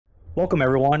Welcome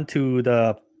everyone to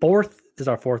the fourth. This is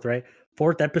our fourth, right?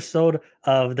 Fourth episode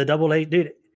of the Double A.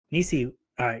 Dude, Nisi,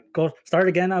 all right, go start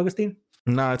again, Augustine.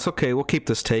 Nah, it's okay. We'll keep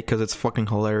this take because it's fucking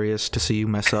hilarious to see you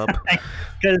mess up.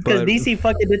 Because But Nisi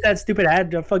fucking did that stupid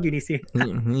ad. Fuck you, Nisi.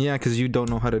 yeah, because you don't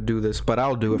know how to do this, but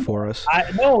I'll do it for us.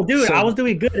 No, dude, I So- was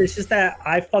doing good. It's just that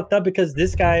I fucked up because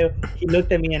this guy he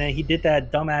looked at me and he did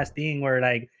that dumbass thing where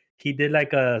like he did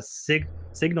like a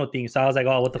signal thing. So I was like,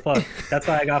 oh, what the fuck? That's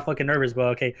why I got fucking nervous. But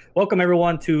okay, welcome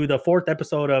everyone to the fourth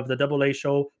episode of the Double A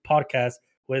Show podcast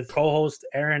with co-host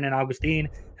Aaron and Augustine,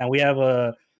 and we have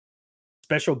a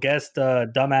special guest,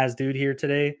 dumbass dude here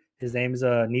today. His name is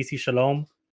Nisi Shalom,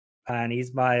 and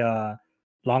he's my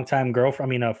longtime girlfriend.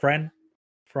 I mean, a friend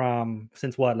from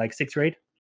since what, like sixth grade.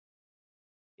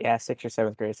 Yeah, 6th or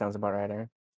 7th grade sounds about right, Aaron.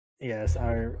 Yes,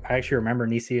 I actually remember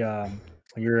Nisi when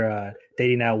you were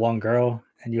dating that one girl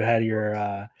and you had your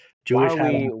Jewish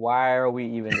hat on. Why are we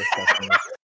even discussing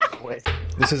this? Wait.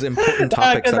 This is important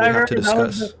topics that we have to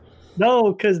discuss.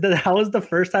 No, because that was the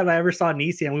first time I ever saw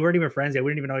Nisi, and we weren't even friends yet.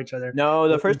 We didn't even know each other. No,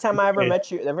 the first time I ever met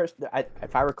you,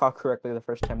 if I recall correctly, the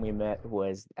first time we met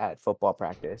was at football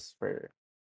practice for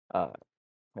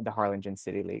the Harlingen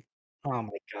City League. Oh my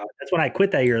god, that's when I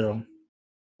quit that year though.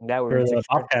 That For was the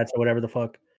Bobcats or whatever the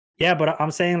fuck. Yeah, but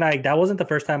I'm saying like that wasn't the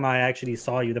first time I actually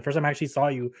saw you. The first time I actually saw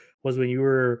you was when you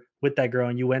were with that girl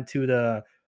and you went to the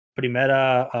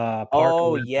Primera park.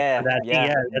 Oh yeah,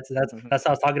 yeah. That's what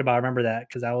I was talking about. I remember that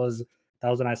because that was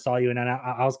when I saw you, and then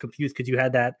I was confused because you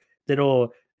had that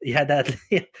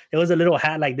it was a little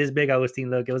hat like this big. I was seeing,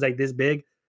 look, it was like this big,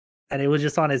 and it was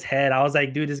just on his head. I was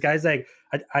like, dude, this guy's like,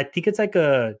 I think it's like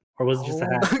a, or was it just a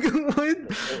hat?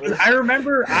 What? I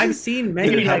remember I've seen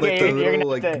many. Did it have like the you're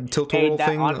little gonna have to- tilt-a-whirl that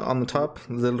thing on the top,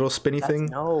 the little spinny thing?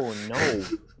 No,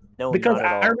 Because not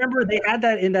at I all. remember they had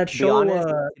that in that To be show.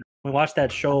 honest- We watched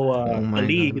that show, Oh my The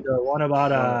League, God. the one about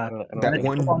That American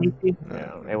one- football league.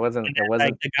 No, it wasn't. It Like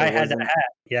wasn't. the guy it had that wasn't- hat.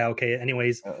 Yeah. Okay.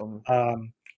 Anyways,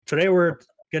 um, today we're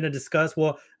gonna discuss.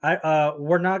 Well,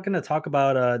 we're not gonna talk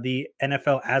about the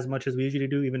NFL as much as we usually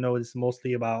do, even though it's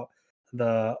mostly about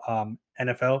the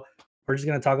NFL. We're just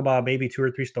gonna talk about maybe 2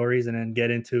 or 3 stories and then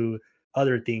get into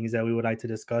other things that we would like to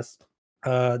discuss.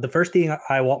 The first thing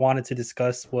I wanted to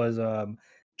discuss was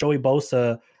Joey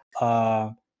Bosa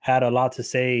had a lot to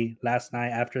say last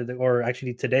night or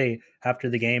actually today after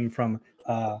the game from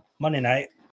Monday night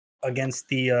against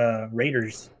the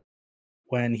Raiders.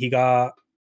 When he got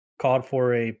called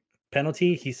for a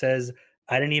penalty, he says,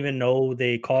 I didn't even know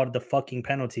they called the fucking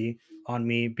penalty on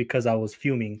me because I was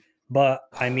fuming. But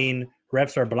I mean,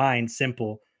 refs are blind,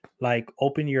 simple. Like,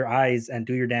 open your eyes and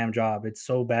do your damn job. It's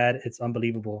so bad, it's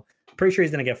unbelievable. Pretty sure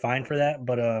he's gonna get fined for that.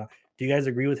 But do you guys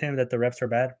agree with him that the refs are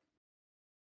bad?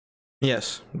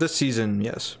 Yes, this season,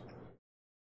 yes.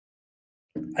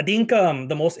 I think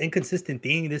the most inconsistent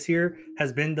thing this year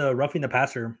has been the roughing the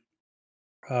passer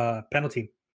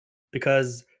penalty,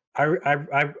 because I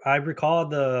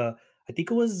recall I think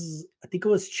it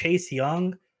was Chase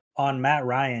Young on Matt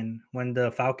Ryan when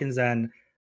the Falcons and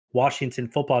Washington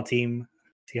football team.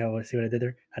 See what I did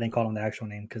there? I didn't call him the actual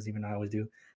name because even I always do.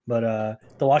 But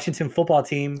the Washington football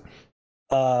team,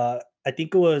 I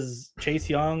think it was Chase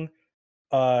Young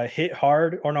hit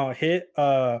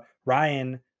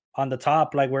Ryan on the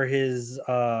top, like where his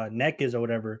neck is or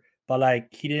whatever, but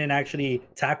like he didn't actually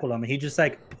tackle him. He just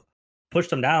like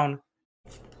pushed him down,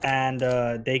 and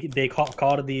they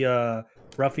called the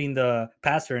roughing the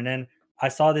passer. And then I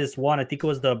saw this one, I think it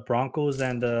was the Broncos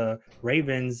and the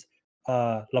Ravens.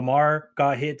 Lamar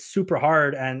got hit super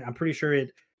hard, and I'm pretty sure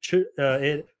it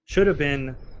should have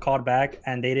been called back,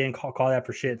 and they didn't call that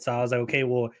for shit. So I was like, okay,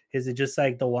 well, is it just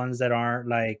like the ones that aren't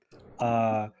like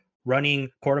running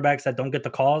quarterbacks that don't get the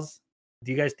calls?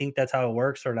 Do you guys think that's how it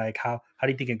works, or like how do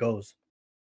you think it goes?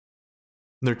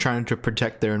 They're trying to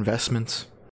protect their investments.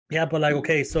 Yeah, but like,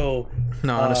 okay, so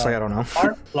No, honestly, I don't know.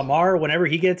 Lamar, whenever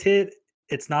he gets hit,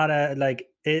 it's not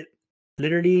it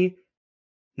literally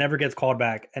never gets called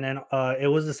back. And then it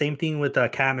was the same thing with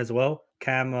Cam as well.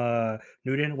 Cam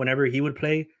Newton, whenever he would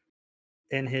play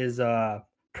in his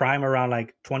prime around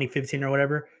like 2015 or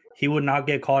whatever, he would not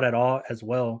get called at all as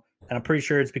well. And I'm pretty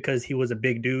sure it's because he was a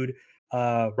big dude.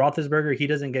 Roethlisberger, he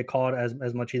doesn't get called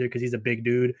as much either because he's a big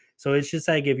dude. So it's just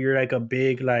like if you're like a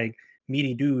big like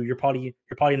meaty dude, you're probably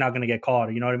not gonna get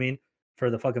called. You know what I mean? For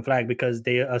the fucking flag, because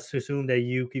they assume that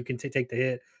you can take the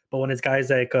hit. But when it's guys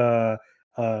like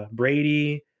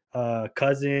Brady,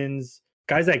 Cousins,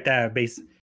 guys like that,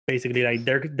 basically like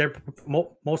they're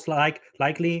most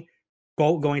likely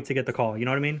going to get the call. You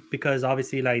know what I mean? Because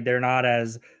obviously like they're not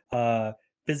as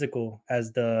physical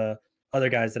as the other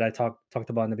guys that I talked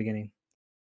about in the beginning.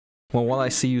 Well, while I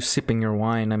see you sipping your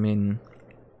wine, I mean,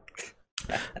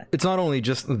 it's not only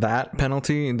just that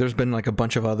penalty. There's been like a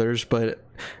bunch of others, but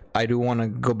I do want to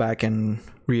go back and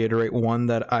reiterate one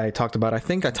that I talked about. I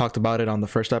think I talked about it on the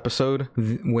first episode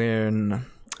when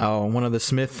one of the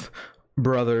Smith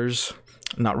brothers,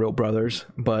 not real brothers,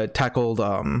 but tackled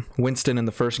Winston in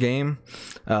the first game.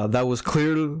 That was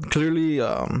clearly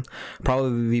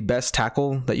probably the best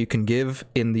tackle that you can give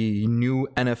in the new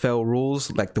NFL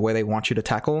rules, like the way they want you to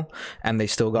tackle, and they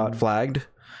still got flagged.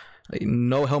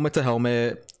 No helmet to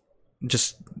helmet,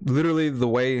 just literally the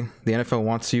way the NFL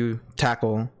wants you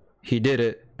tackle. He did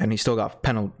it, and he still got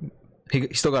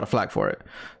he still got a flag for it.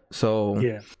 So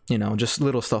yeah, just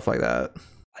little stuff like that.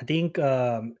 I think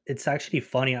it's actually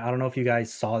funny. I don't know if you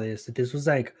guys saw this. This was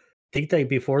like, I think like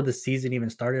before the season even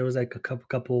started. It was like a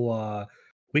couple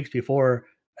weeks before.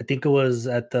 I think it was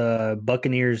at the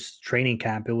Buccaneers training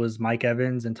camp. It was Mike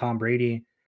Evans and Tom Brady,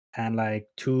 and like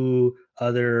two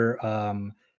other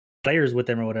players with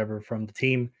them or whatever from the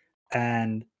team.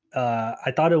 And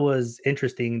I thought it was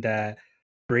interesting that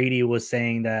Brady was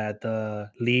saying that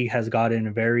the league has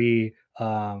gotten very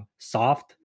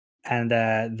soft, and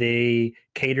that they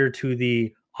cater to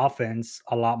the offense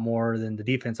a lot more than the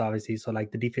defense, obviously. So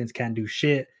like the defense can't do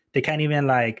shit. They can't even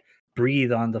like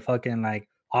breathe on the fucking like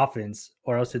offense,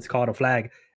 or else it's called a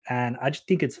flag. And I just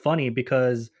think it's funny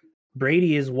because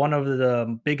Brady is one of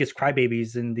the biggest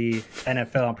crybabies in the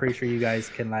NFL. I'm pretty sure you guys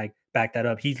can like back that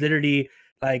up. He's literally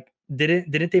like,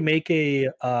 didn't they make a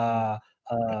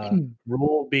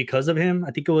rule because of him?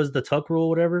 I think it was the Tuck rule,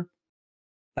 whatever.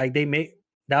 Like they make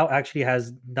that actually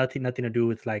has nothing to do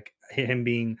with like him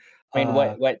being. I mean,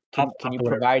 what can you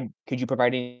provide? Could you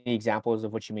provide any examples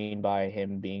of what you mean by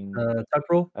him being Tuck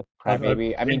rule? a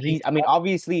crybaby? I mean,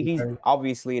 obviously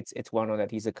it's well known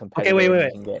that he's a competitor. Okay,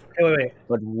 wait.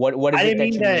 But what is I it didn't that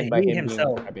mean you that mean by he him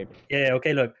himself. being a crybaby? Yeah,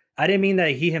 okay. Look, I didn't mean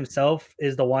that he himself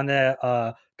is the one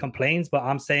that complains, but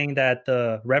I'm saying that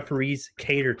the referees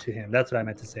cater to him. That's what I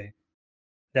meant to say.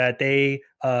 That they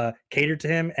cater to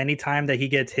him anytime that he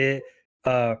gets hit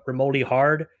remotely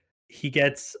hard. He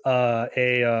gets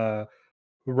a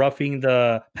roughing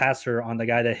the passer on the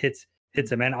guy that hits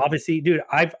him. And obviously, dude,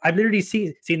 I've literally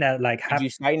seen that like. Did you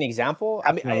cite an example?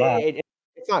 I mean,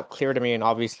 it's not clear to me. And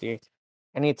obviously,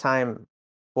 anytime,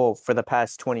 well, for the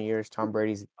past 20 years, Tom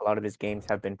Brady's a lot of his games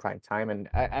have been prime time, and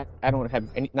I don't have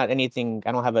anything.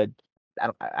 I don't have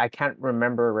I can't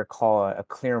recall a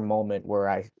clear moment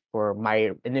where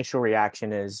my initial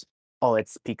reaction is, oh,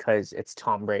 it's because it's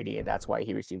Tom Brady and that's why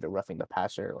he received a roughing the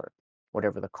passer or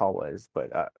whatever the call was.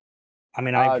 But I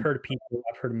mean, I've heard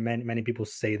many people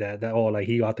say that oh, like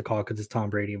he got the call because it's Tom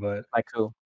Brady, but like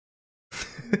who?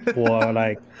 Well,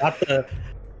 like not the.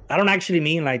 I don't actually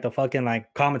mean like the fucking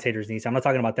like commentators. I'm not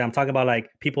talking about that. I'm talking about like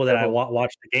people that I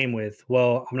watch the game with.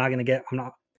 Well, I'm not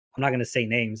gonna say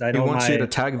names. I know he wants you to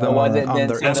tag them on their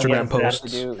Instagram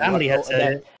posts. Family had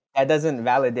said it. That doesn't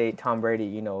validate Tom Brady,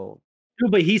 Dude,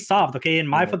 but he's soft, okay? In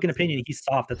my fucking opinion, he's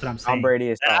soft. That's what I'm saying. Tom Brady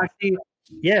is soft. Actually,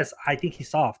 yes, I think he's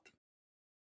soft.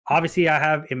 Obviously, I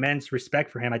have immense respect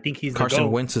for him. I think he's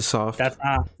Carson Wentz is soft. That's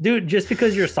not, dude. Just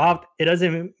because you're soft, it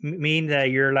doesn't mean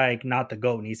that you're like not the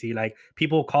GOAT. You see, like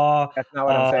people call. That's not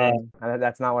what I'm saying.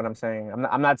 That's not what I'm saying.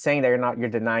 I'm not saying that you're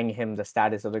denying him the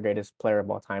status of the greatest player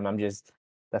of all time. I'm just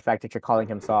the fact that you're calling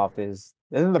him soft is.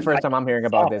 This is the first time I'm hearing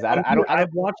about this. I've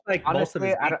watched like honestly,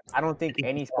 most of his I don't think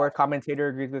any sport commentator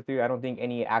agrees with you. I don't think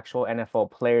any actual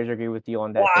NFL players agree with you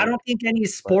on that. Well, I don't think any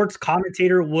sports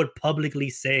commentator would publicly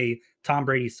say Tom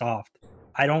Brady's soft.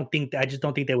 I just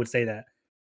don't think they would say that.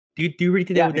 Do you really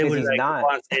think they would like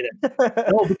not say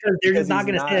that? No, because they're just not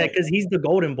going to say that because he's the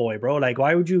golden boy, bro. Like,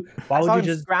 why would you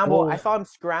just scramble? I saw him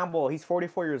scramble. He's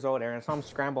 44 years old, Aaron. I saw him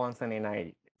scramble on Sunday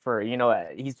night for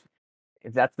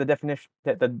if that's the definition,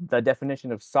 the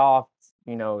definition of soft,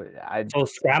 so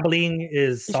scrambling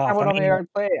is soft. On the yard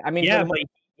play. I mean,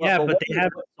 but they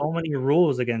have so many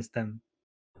rules against them.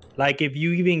 Like if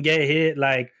you even get hit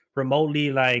like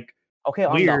remotely, like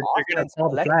weird, they're gonna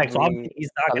call the flag. So obviously he's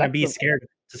not gonna be scared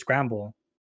to scramble.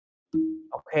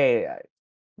 Okay,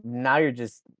 now you're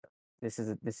just this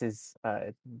is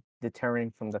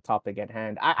deterring from the topic at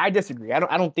hand. I disagree. I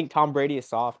don't think Tom Brady is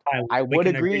soft. I would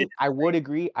agree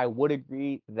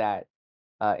that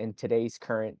in today's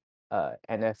current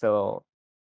NFL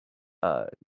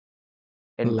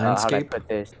landscape. How do I put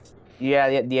this?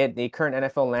 Yeah, the current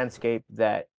NFL landscape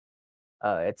that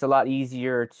it's a lot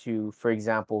easier to, for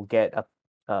example, get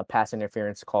a pass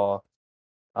interference call.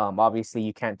 Obviously,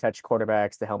 you can't touch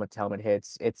quarterbacks. The helmet-to-helmet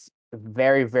hits. It's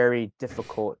very, very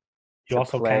difficult. You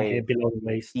also can't hit below the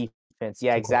waist. Defense.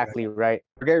 Yeah, exactly right.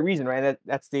 For good reason, right?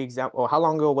 That's the example. How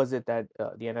long ago was it that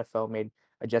the NFL made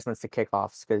adjustments to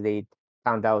kickoffs because they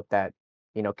found out that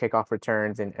kickoff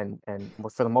returns and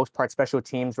for the most part special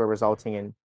teams were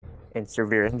resulting in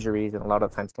severe injuries and a lot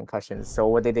of times concussions. So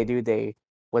what did they do? They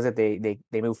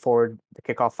move forward the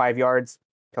kickoff 5 yards.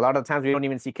 A lot of times we don't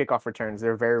even see kickoff returns.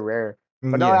 They're very rare.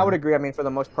 But no, I would agree. I mean, for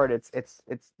the most part, it's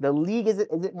the league. Is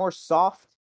it more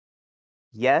soft?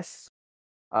 Yes.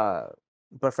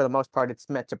 But for the most part, it's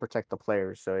meant to protect the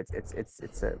players. So it's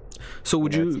a. So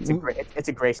would it's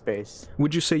a gray space.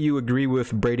 Would you say you agree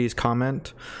with Brady's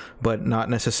comment, but not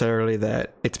necessarily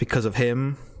that it's because of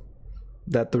him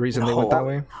that the reason they went that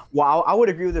way? Well, I would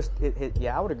agree with this.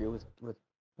 I would agree with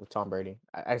Tom Brady.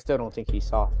 I still don't think he's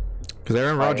soft. Because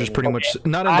Aaron Rodgers pretty much,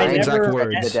 not in those exact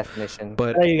words, the definition.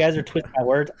 But you guys are twisting my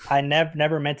words. I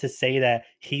never meant to say that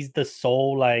he's the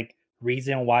sole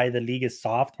reason why the league is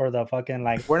soft or the fucking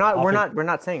We're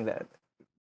not saying that.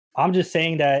 I'm just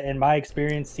saying that in my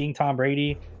experience seeing Tom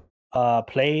Brady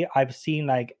play, I've seen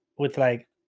with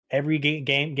every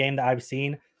game that I've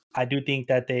seen, I do think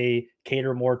that they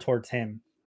cater more towards him.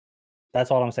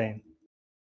 That's all I'm saying.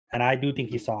 And I do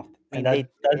think he's soft. And that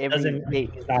doesn't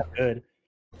mean he's not good.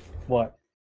 What?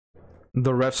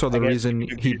 The refs are the reason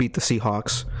he beat the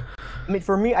Seahawks. I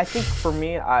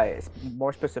mean, I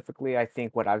more specifically, I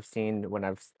think what I've seen when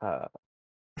I've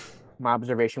my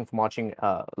observation from watching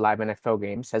live NFL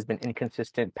games has been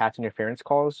inconsistent pass interference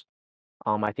calls.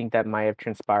 I think that might have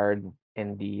transpired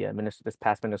in the this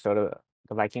past Minnesota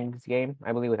the Vikings game,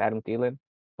 I believe, with Adam Thielen,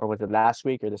 or was it last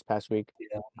week or this past week?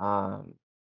 Yeah.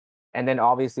 And then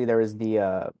obviously there was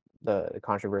the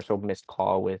controversial missed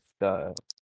call with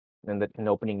in the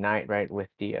opening night, right, with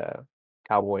the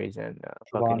Cowboys and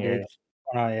Buccaneers.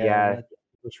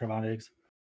 Trevon Diggs.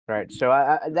 Right. So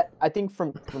I think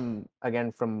from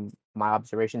my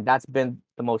observation, that's been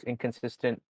the most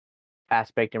inconsistent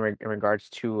aspect in regards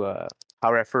to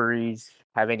how referees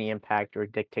have any impact or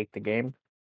dictate the game.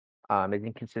 Is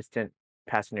inconsistent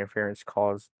pass interference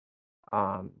calls,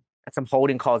 and some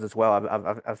holding calls as well.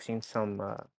 I've seen some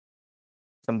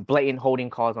blatant holding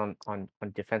calls on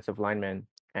defensive linemen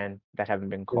and that haven't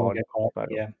been called. But,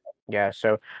 yeah.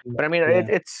 So, but I mean,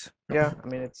 it's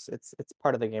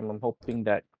part of the game. I'm hoping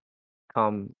that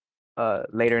come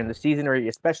later in the season, or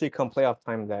especially come playoff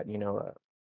time, that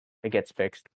it gets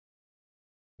fixed.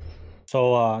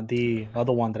 So the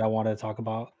other one that I wanted to talk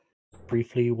about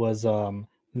briefly was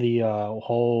the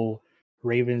whole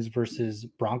Ravens versus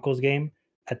Broncos game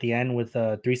at the end with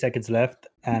 3 seconds left,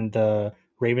 and the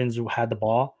Ravens had the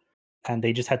ball, and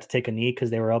they just had to take a knee because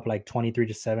they were up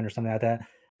 23-7 or something like that,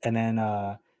 and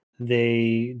then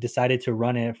they decided to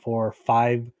run it for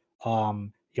 5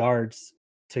 yards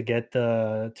to get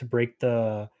to break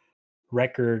the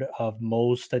record of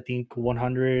most, I think,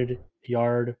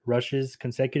 100-yard rushes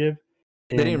consecutive.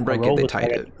 They didn't break it; they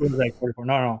tied it. It was 44.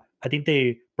 No, I think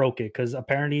they broke it because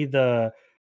apparently the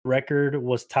record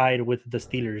was tied with the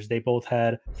Steelers. They both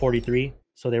had 43,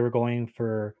 so they were going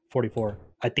for 44,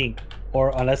 I think,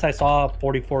 or unless I saw a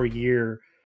 44-year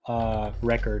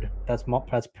record. That's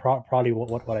probably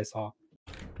what I saw.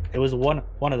 It was one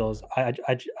of those.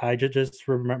 I just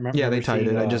remember. Yeah, they tied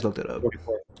it. I just looked it up.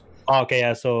 44. Oh, okay,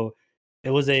 yeah. So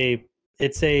it's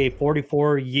a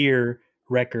 44-year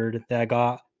record that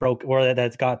got broke, or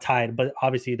that's got tied. But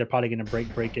obviously, they're probably going to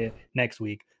break it next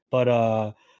week. But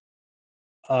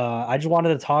I just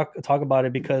wanted to talk about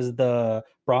it because the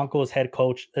Broncos head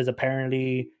coach was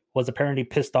apparently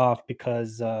pissed off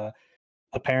because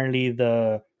apparently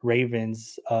the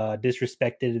Ravens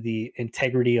disrespected the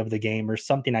integrity of the game or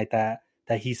something like that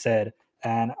he said.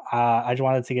 And I just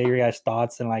wanted to get your guys'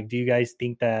 thoughts and do you guys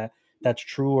think that that's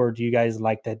true, or do you guys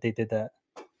like that they did that?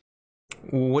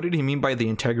 What did he mean by the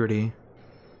integrity?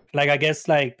 I guess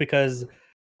because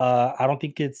I don't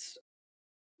think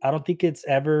it's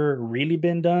ever really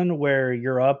been done where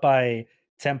you're up by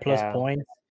 10 plus points.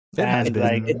 It has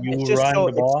been. You run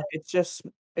the ball.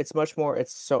 It's much more.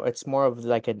 It's more of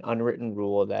an unwritten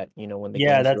rule that when the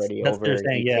game's already over,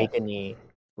 you take a knee,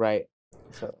 right?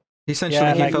 So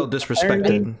essentially, he felt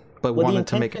disrespected, but wanted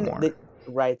to make it more.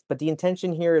 Right, but the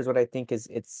intention here is what I think is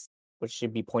what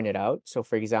should be pointed out. So,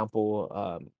 for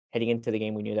example, heading into the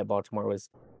game, we knew that Baltimore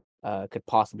could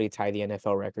possibly tie the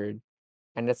NFL record,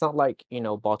 and it's not like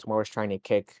Baltimore was trying to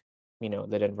kick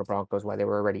the Denver Broncos while they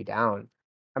were already down.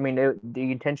 I mean,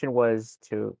 the intention was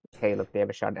to, hey, look, they have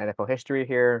a shot in NFL history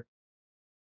here.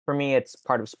 For me, it's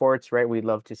part of sports, right? We'd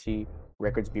love to see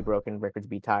records be broken, records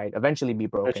be tied, eventually be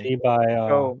broken. Especially by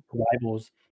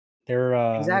rivals. They're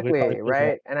exactly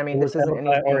right. And I mean, this isn't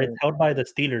anything. Or it's held by the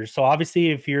Steelers. So obviously,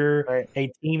 if you're a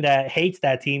team that hates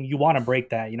that team, you want to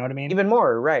break that. You know what I mean? Even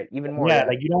more, right? Even more. Yeah,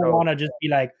 you don't want to just be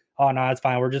like, oh no, it's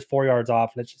fine. We're just 4 yards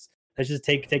off. Let's just let's just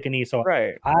take a knee. So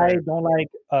Right. I don't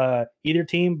like either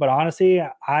team, but honestly,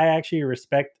 I actually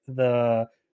respect the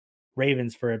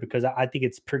Ravens for it because I think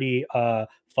it's pretty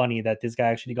funny that this guy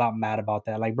actually got mad about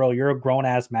that. Like, bro, you're a grown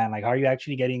ass man. Like, how are you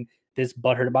actually getting this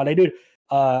butthurt about it, dude?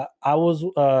 I was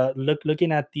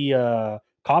looking at the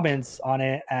comments on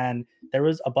it, and there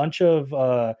was a bunch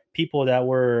of people that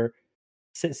were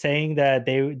saying that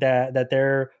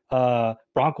they're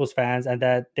Broncos fans and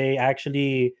that they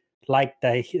actually like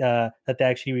that they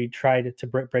actually tried to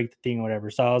break the thing or whatever.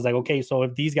 So I was like, okay, so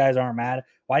if these guys aren't mad,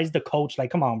 why is the coach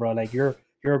like, come on, bro, like you're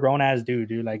a grown ass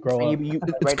dude, like grow up.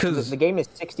 Right, because the game is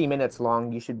 60 minutes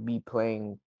long. You should be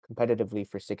playing competitively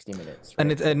for 60 minutes.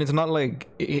 Right? And it's not like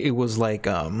it was like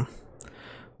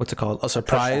what's it called, a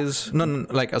surprise? No,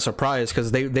 like a surprise,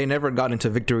 because they never got into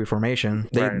victory formation.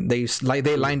 They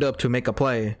lined up to make a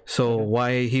play. So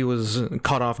why he was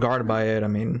caught off guard by it? I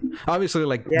mean, obviously,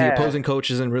 like the opposing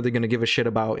coach isn't really going to give a shit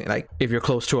about like if you're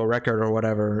close to a record or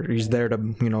whatever. He's there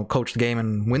to coach the game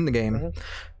and win the game.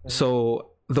 So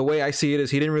the way I see it is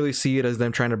he didn't really see it as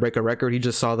them trying to break a record. He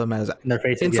just saw them as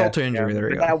insult to injury.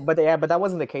 There you go. But that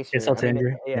wasn't the case here. Insult to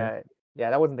injury. Yeah,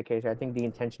 that wasn't the case. I think the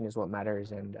intention is what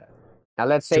matters. And now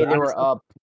let's say they were up.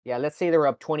 Yeah, let's say they were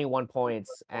up 21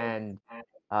 points, and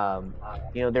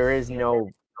there is no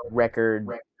record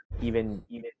even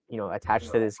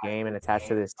attached to this game and attached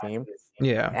to this team.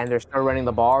 Yeah, and they're still running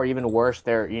the ball, or even worse,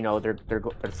 they're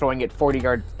throwing it 40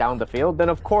 yards down the field. Then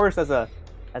of course, as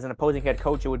an opposing head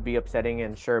coach, it would be upsetting,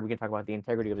 and sure, we can talk about the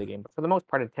integrity of the game. But for the most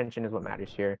part, attention is what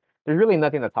matters here. There's really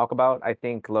nothing to talk about. I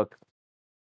think, look,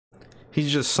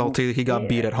 he's just salty. He got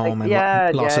beat at home and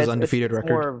lost his undefeated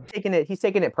record. He's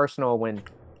taking it personal when,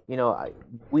 we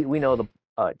know the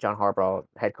John Harbaugh,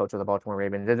 head coach of the Baltimore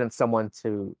Ravens, isn't someone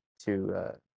to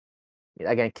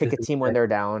again kick a team when they're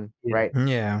down, right?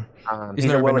 Yeah, he's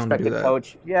a well-respected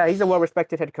coach. Yeah, he's a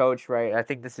well-respected head coach, right? I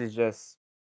think this is just.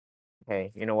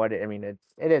 Hey, you know what? I mean, it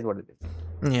is what it is.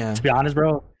 Yeah. To be honest,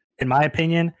 bro, in my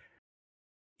opinion,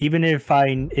 even if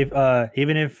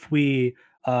we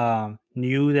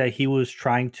knew that he was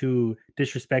trying to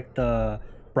disrespect the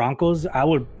Broncos, I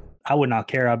would not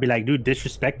care. I'd be like, dude,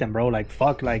 disrespect them, bro. Like,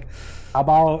 fuck. Like, how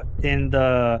about in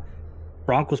the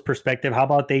Broncos' perspective? How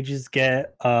about they just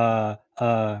get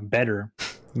better,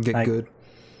 get good?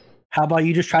 How about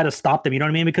you just try to stop them? You know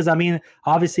what I mean? Because I mean,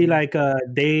 obviously, like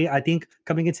I think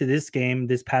coming into this game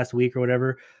this past week or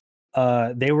whatever,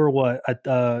 they were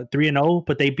 3-0,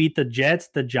 but they beat the Jets,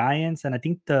 the Giants, and I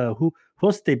think who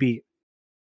else did they beat?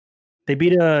 They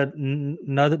beat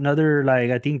another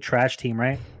like I think trash team,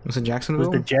 right? Was it Jacksonville?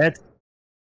 Was the Jets?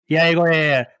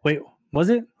 Yeah. Wait, was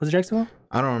it Jacksonville?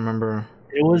 I don't remember.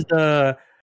 It was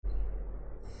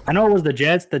I know it was the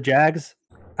Jets, the Jags.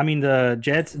 I mean the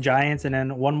Jets, Giants, and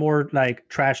then one more like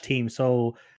trash team.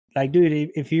 So like,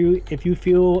 dude, if you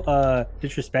feel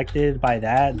disrespected by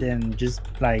that, then just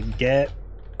like get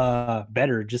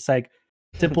better. Just like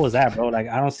simple as that, bro. Like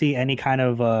I don't see any kind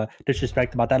of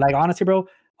disrespect about that. Like honestly, bro,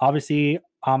 obviously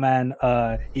I'm an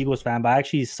Eagles fan, but I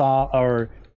actually saw or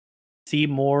see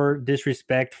more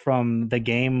disrespect from the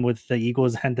game with the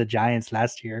Eagles and the Giants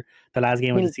last year, the last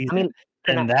game of the season.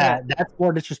 That's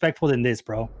more disrespectful than this,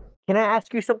 bro. Can I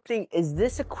ask you something? Is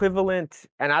this equivalent,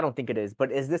 and I don't think it is,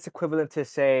 but is this equivalent to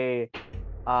say,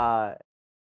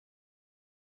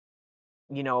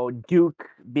 Duke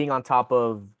being on top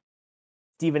of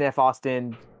Stephen F.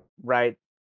 Austin, right?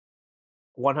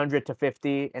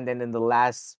 100-50, and then in the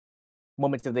last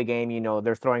moments of the game,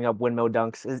 they're throwing up windmill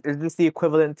dunks. Is this the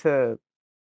equivalent to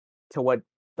what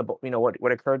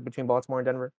what occurred between Baltimore and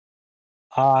Denver?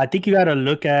 I think you got to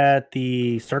look at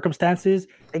the circumstances.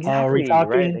 Exactly.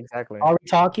 Right. Exactly. Are we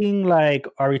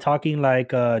talking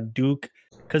like Duke?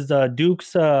 Because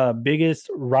Duke's biggest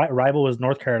rival was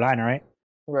North Carolina, right?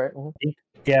 Right. Mm-hmm.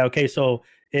 Yeah. Okay. So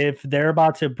if they're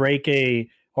about to break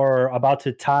or about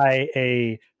to tie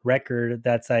a record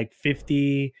that's like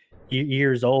 50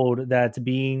 years old, that's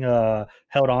being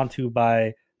held onto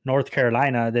by North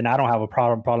Carolina, then I don't have a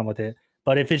problem with it.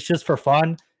 But if it's just for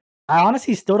fun, I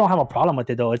honestly still don't have a problem with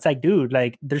it though. It's like, dude,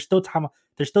 like there's still time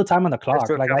on the clock.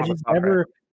 Like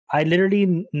I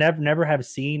literally never have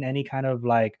seen any kind of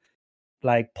like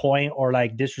point or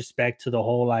like disrespect to the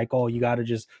whole like, oh, you got to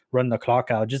just run the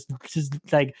clock out. Just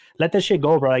like let that shit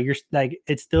go, bro. Like you're like,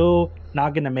 it's still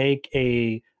not gonna make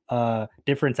a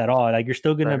difference at all. Like you're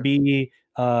still gonna be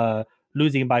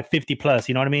losing by 50 plus.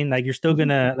 You know what I mean? Like you're still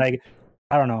gonna like,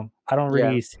 I don't know. I don't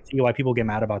really see why people get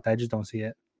mad about that. I just don't see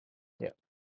it.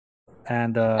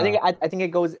 And I think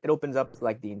it opens up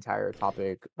like the entire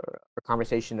topic or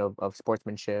conversation of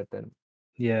sportsmanship and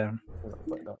yeah.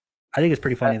 I think it's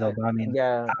pretty funny though. But I mean,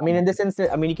 yeah. I mean, in this instance,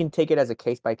 I mean, you can take it as a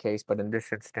case by case, but in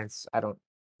this instance, I don't.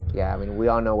 Yeah, I mean, we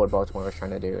all know what Baltimore was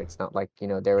trying to do. It's not like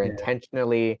they're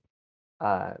intentionally,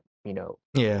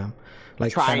 Yeah,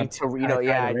 like trying to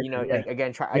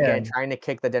trying to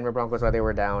kick the Denver Broncos while they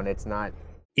were down. It's not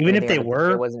even if they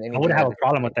were, it wasn't I anything. wouldn't have a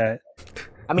problem with that.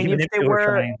 I mean, even if they were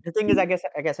trying. The thing is, I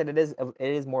guess it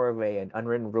is more of an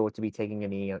unwritten rule to be taking a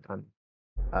knee on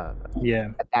at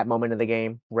that moment of the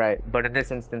game, right? But in this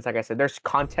instance, like I said, there's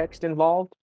context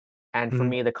involved. And for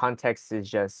me, the context is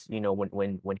just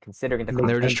when considering the context,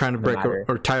 they were just trying to break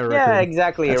or tie a record. Yeah,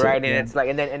 exactly. That's right. And it's like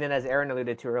and then as Aaron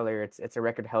alluded to earlier, it's a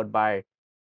record held by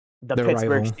the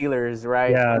Pittsburgh Steelers,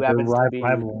 right? Yeah, who happens to be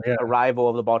a rival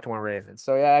of the Baltimore Ravens.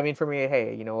 So yeah, I mean, for me,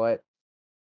 hey, you know what?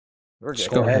 We're just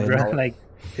go ahead, bro. Like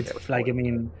it's like, I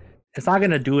mean, it's not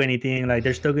gonna do anything. Like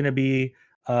they're still gonna be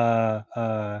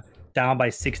down by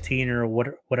 16 or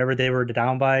whatever they were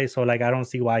down by. So like I don't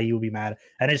see why you would be mad.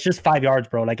 And it's just 5 yards,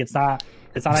 bro. Like it's not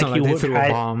like he would try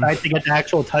to get the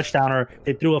actual touchdown, or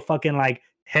they threw a fucking like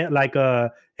hit like a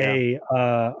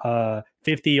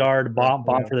 50-yard bomb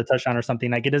for the touchdown or something.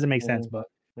 Like it doesn't make sense. But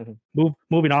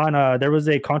moving on, there was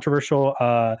a controversial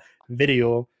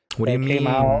video that came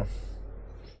out.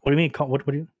 What do you mean? What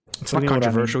do you? It's not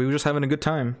controversial. We were just having a good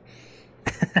time.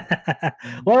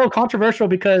 Well, controversial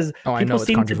because people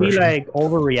seem to be like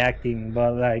overreacting,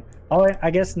 but like, I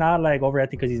guess not like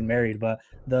overreacting because he's married. But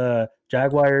the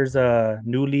Jaguars'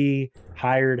 newly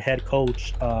hired head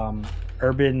coach,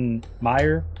 Urban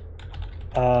Meyer,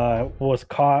 was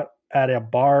caught at a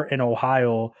bar in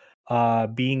Ohio,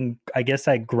 being, I guess,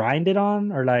 like grinded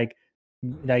on, or like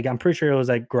I'm pretty sure it was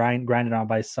like grinded on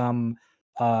by some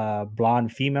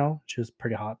blonde female. She was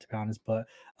pretty hot, to be honest, but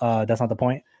that's not the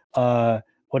point.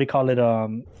 What do you call it?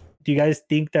 Do you guys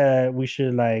think that we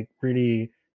should like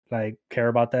really like care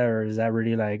about that, or is that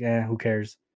really like who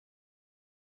cares?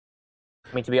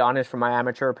 I mean, to be honest, from my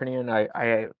amateur opinion,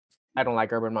 I don't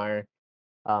like Urban Meyer.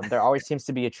 There always seems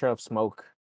to be a trail of smoke.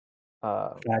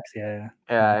 Facts,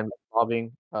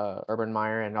 involving Urban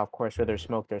Meyer, and of course, where there's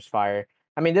smoke, there's fire.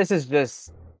 I mean, this is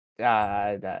just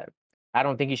I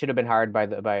don't think he should have been hired by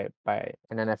an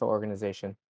NFL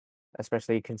organization,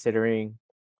 especially considering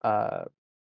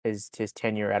his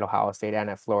tenure at Ohio State and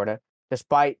at Florida.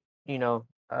 Despite the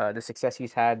success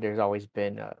he's had, there's always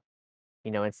been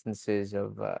instances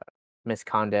of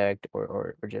misconduct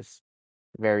or just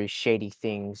very shady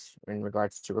things in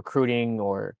regards to recruiting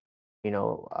or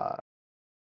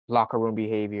locker room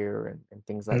behavior and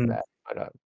things like that.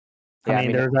 But I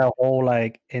mean, there's that whole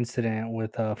like incident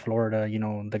with Florida, the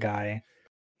one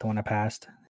that passed.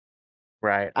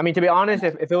 Right. I mean, to be honest,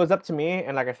 if it was up to me,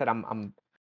 and like I said, I'm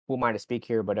who am I to speak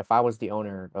here? But if I was the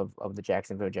owner of the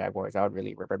Jacksonville Jaguars, I would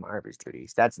really Urban Meyer his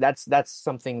duties. That's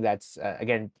something that's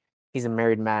again, he's a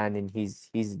married man, and he's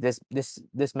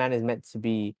this man is meant to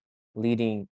be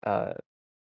leading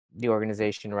the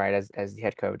organization, right, as the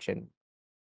head coach, and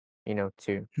to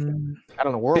I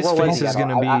don't know where was he?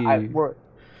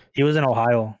 He was in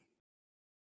Ohio.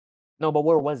 No, but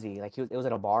where was he? Like it was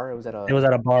at a bar. It was at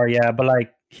a bar, yeah. But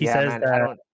like he says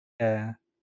that, yeah.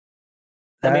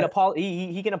 I mean,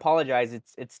 he can apologize.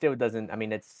 It still doesn't. I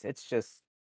mean, it's just.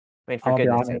 I mean, for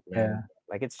goodness sake, man.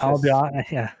 Like it's just. I'll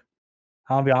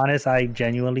be honest. I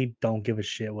genuinely don't give a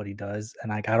shit what he does, and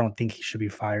like I don't think he should be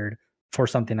fired for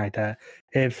something like that.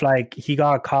 If like he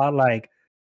got caught like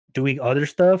doing other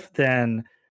stuff, then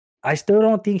I still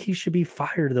don't think he should be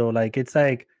fired though. Like it's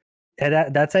like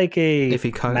that's like a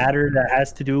matter that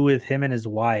has to do with him and his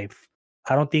wife.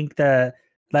 I don't think that.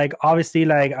 Like obviously,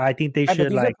 like I think they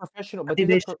should like professional. But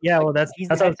that's what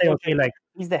I'm saying. Okay, like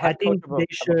he's the head coach of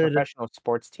professional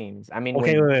sports teams. I mean,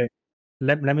 wait.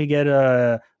 Let me get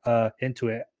into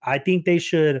it. I think they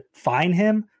should fine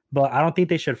him, but I don't think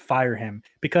they should fire him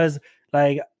because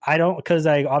like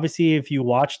obviously if you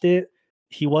watched it,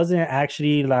 he wasn't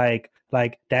actually like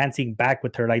dancing back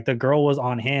with her. Like the girl was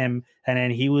on him, and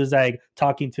then he was like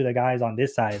talking to the guys on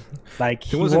this side. Like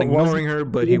he wasn't ignoring her,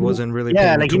 but he wasn't really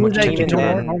paying too much attention.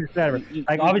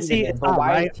 Like obviously it's not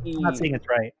right. I'm not saying it's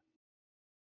right,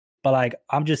 but like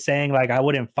I'm just saying like I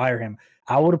wouldn't fire him.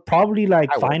 I would probably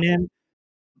like fine him,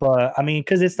 but I mean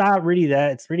because it's not really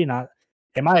that. It's really not,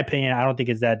 in my opinion. I don't think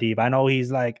it's that deep. I know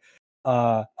he's like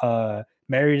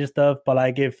married and stuff, but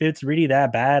like if it's really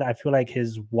that bad, I feel like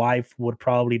his wife would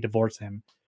probably divorce him.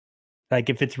 Like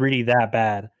if it's really that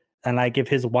bad, and like if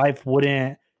his wife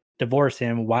wouldn't divorce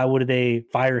him, why would they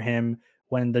fire him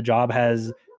when the job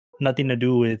has nothing to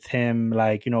do with him,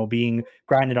 like being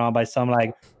grinded on by some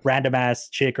like random ass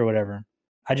chick or whatever?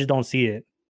 I just don't see it.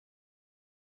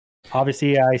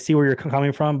 Obviously I see where you're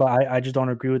coming from, but I just don't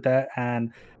agree with that.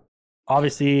 And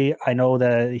obviously, I know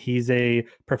that he's a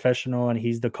professional and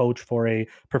he's the coach for a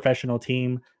professional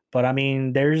team. But I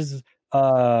mean, there's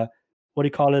what do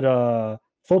you call it?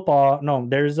 Football. No,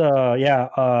 there's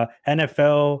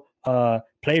NFL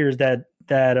players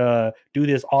that do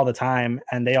this all the time,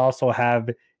 and they also have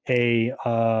a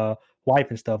wife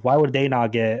and stuff. Why would they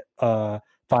not get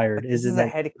fired? This is a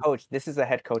head coach. This is a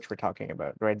head coach we're talking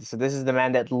about, right? So this is the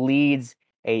man that leads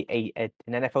an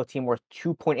NFL team worth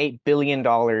 $2.8 billion,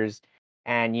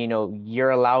 and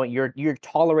you're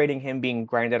tolerating him being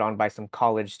grinded on by some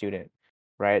college student,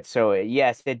 right? So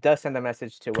yes, it does send a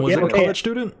message to was it a college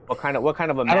student? What kind of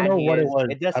a man I don't know he what is. it was.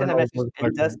 It does send a message.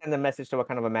 It does send a message to what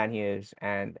kind of a man he is.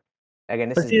 And again,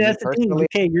 this but is see, that's personally. The thing.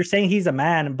 Okay, you're saying he's a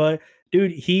man, but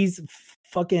dude, he's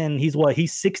fucking. He's what?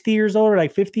 He's 60 years old or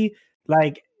like 50?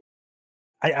 Like,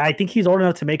 I think he's old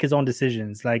enough to make his own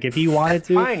decisions. Like, if he wanted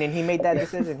to, fine, and he made that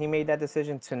decision. He made that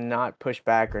decision to not push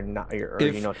back or not, I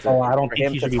don't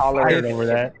think he should be fired over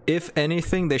that. If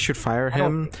anything, they should fire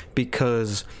him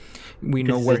because we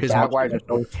know where his Jaguars are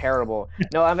so terrible.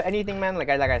 No, anything, man. Like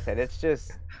I said, it's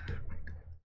just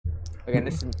again,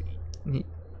 this is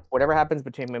whatever happens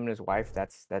between him and his wife.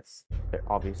 That's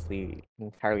obviously an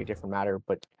entirely different matter.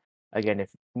 But again, if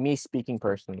me speaking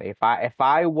personally, if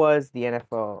I was the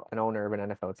NFL, an owner of an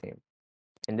NFL team,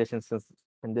 in this instance,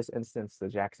 the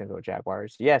Jacksonville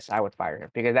Jaguars, yes, I would fire him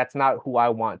because that's not who I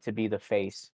want to be the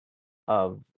face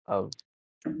of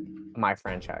my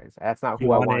franchise. That's not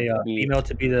who I want to be. Female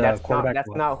to be the quarterback.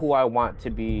 That's not who I want to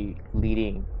be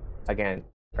leading again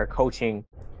or coaching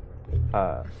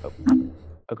a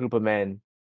group of men,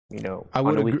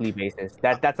 on a weekly basis.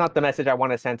 That's not the message I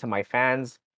want to send to my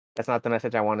fans. That's not the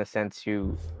message I want to send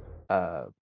to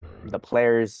the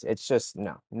players. It's just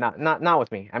not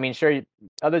with me. I mean, sure,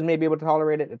 others may be able to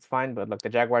tolerate it. It's fine, but look, the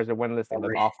Jaguars are winless. They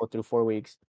look awful through 4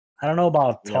 weeks. I don't know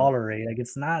about tolerate. Like,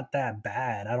 it's not that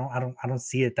bad. I don't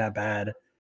see it that bad.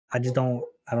 I don't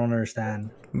understand.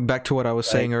 Back to what I was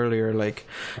saying earlier. Like,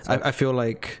 I feel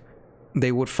like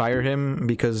they would fire him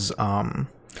because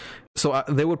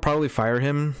they would probably fire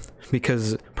him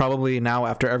because probably now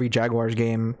after every Jaguars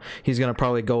game, he's going to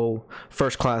probably go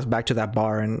first class back to that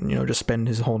bar and, just spend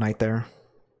his whole night there.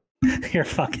 You're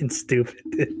fucking stupid,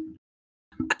 dude.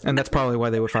 And that's probably why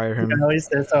they would fire him. You always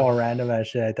say so random ass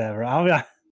shit like that, bro.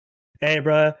 Hey,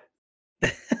 bro.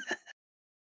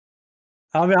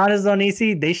 I'll be honest though,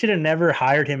 Nisi, they should have never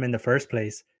hired him in the first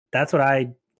place. That's what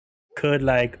I could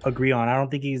agree on. I don't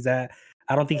think he's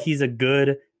a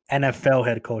good NFL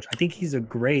head coach. I think he's a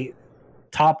great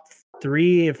top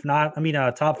 3, if not,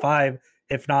 top 5,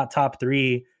 if not top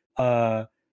 3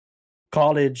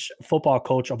 college football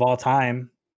coach of all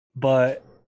time. But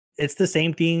it's the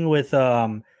same thing with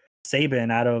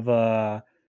Saban out of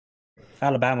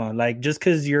Alabama. Like, just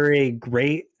because you're a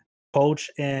great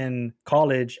coach in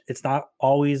college, it's not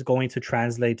always going to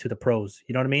translate to the pros.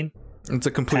 You know what I mean? It's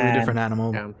a completely different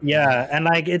animal. Yeah, and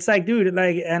it's dude,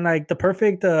 the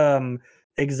perfect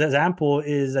example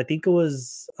is, I think it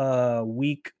was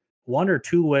week 1 or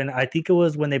 2 when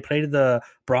they played the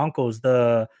Broncos.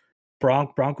 The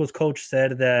Broncos coach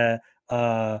said that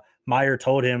Meyer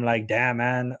told him, damn,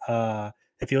 man,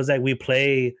 it feels like we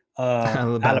play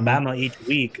Alabama each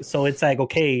week. So it's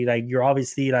okay, you're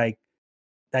obviously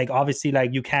obviously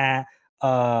you can't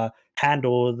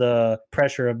handle the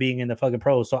pressure of being in the fucking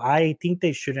pros. So I think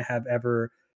they shouldn't have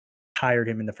ever hired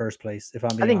him in the first place. If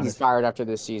I'm being honest. He's fired after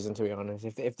this season, to be honest.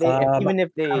 If they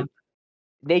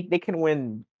can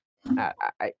win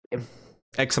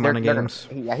X amount of games.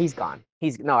 He's gone.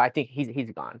 I think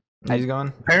he's gone. He's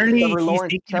gone. Apparently,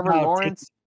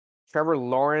 Trevor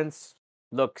Lawrence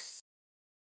looks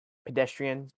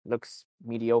pedestrian, looks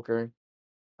mediocre.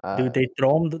 Dude, they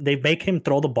make him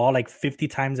throw the ball 50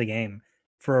 times a game.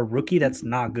 For a rookie, that's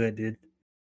not good, dude.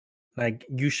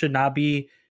 You should not be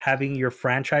having your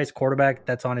franchise quarterback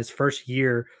that's on his first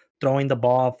year throwing the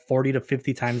ball 40 to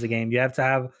 50 times a game. You have to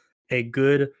have a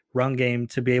good run game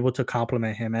to be able to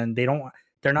complement him, and they're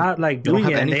not doing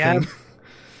it. And they have,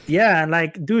 yeah,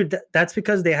 and dude, that's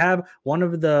because they have one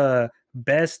of the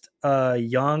best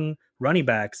young running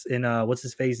backs in what's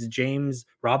his face, James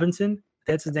Robinson.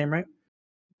 That's his name, right?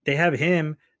 They have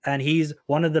him, and he's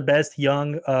one of the best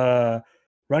young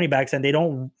running backs, and they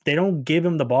don't give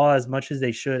him the ball as much as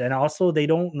they should. And also, they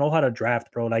don't know how to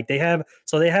draft, bro. They have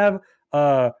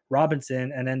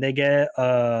Robinson, and then they get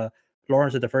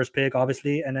Lawrence at the first pick,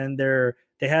 obviously, and then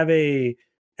they have a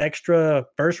extra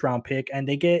first round pick, and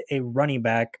they get a running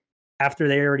back after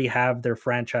they already have their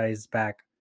franchise back.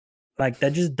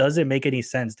 That just doesn't make any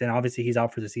sense. Then obviously he's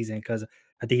out for the season because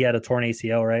I think he had a torn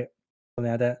ACL, right?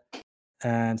 Something like that.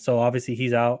 And so obviously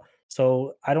he's out.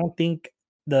 So I don't think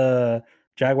the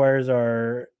Jaguars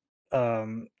are.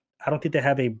 I don't think they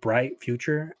have a bright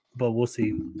future, but we'll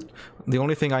see. The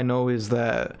only thing I know is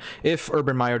that if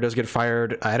Urban Meyer does get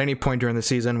fired at any point during the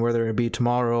season, whether it be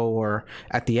tomorrow or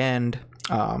at the end,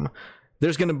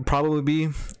 there's going to probably be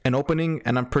an opening,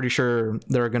 and I'm pretty sure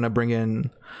they're going to bring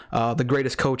in the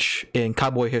greatest coach in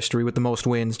Cowboy history with the most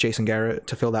wins, Jason Garrett,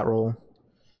 to fill that role.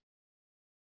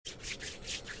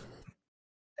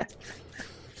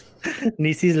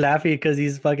 Nisi's laughing because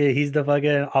he's the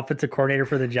fucking offensive coordinator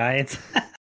for the Giants.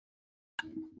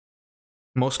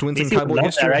 Most wins in Cowboy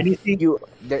history.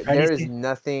 That, right, there is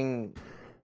nothing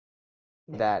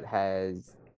that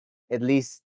has, at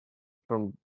least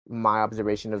from my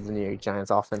observation of the New York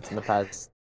Giants offense in the past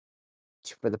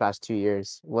 2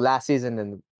 years, well, last season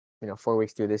and 4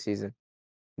 weeks through this season,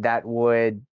 that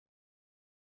would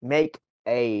make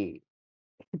the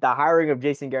hiring of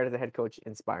Jason Garrett as a head coach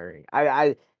inspiring.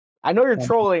 I know you're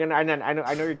trolling and I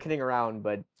know you're kidding around,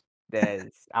 but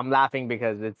I'm laughing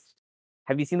because it's.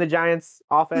 Have you seen the Giants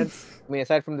offense? I mean,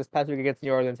 aside from this past week against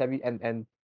New Orleans, have you and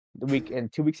the week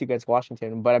and 2 weeks against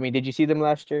Washington? But I mean, did you see them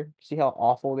last year? See how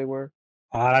awful they were?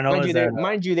 I don't know.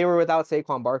 Mind you, they were without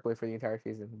Saquon Barkley for the entire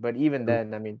season. But even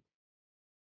then, I mean,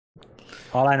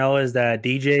 all I know is that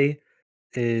DJ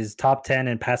is top 10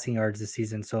 in passing yards this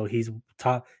season. So he's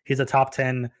a top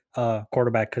 10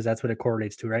 quarterback because that's what it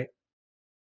correlates to, right?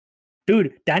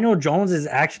 Dude, Daniel Jones is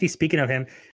actually, speaking of him,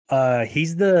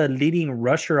 he's the leading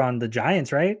rusher on the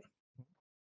Giants, right?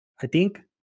 I think.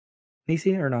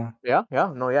 Nisi or no? Yeah,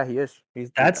 he is.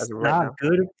 That's not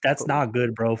good. That's not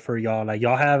good, bro, for y'all. Like,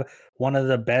 y'all have one of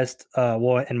the best.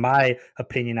 Well, in my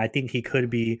opinion, I think he could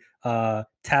be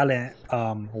talent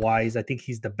wise. I think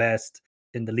he's the best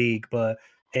in the league, but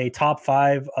a top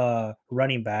 5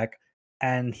 running back,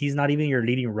 and he's not even your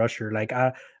leading rusher. Like,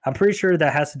 I'm pretty sure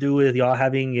that has to do with y'all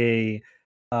having a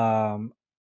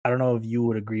I don't know if you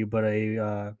would agree, but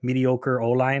a mediocre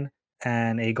O-line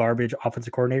and a garbage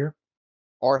offensive coordinator.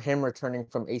 Or him returning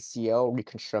from ACL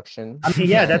reconstruction. I mean,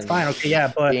 yeah, that's fine. Okay,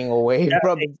 yeah, but being away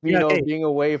being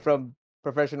away from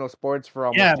professional sports for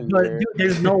almost 2 but years. Dude,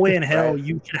 there's no way in hell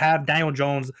you should have Daniel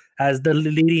Jones as the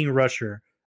leading rusher.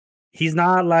 He's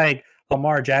not like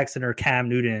Lamar Jackson or Cam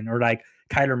Newton or like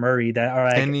Kyler Murray that are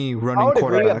like any running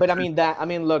quarterback. Agree, but I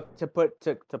mean, look, to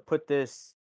put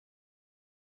this,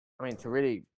 I mean, to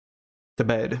really to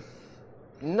bed.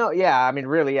 No, yeah, I mean,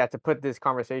 really, yeah, to put this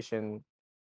conversation,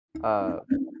 or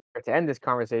to end this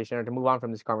conversation, or to move on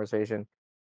from this conversation,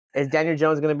 is Daniel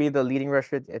Jones going to be the leading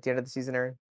rusher at the end of the season,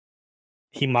 Aaron?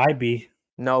 He might be.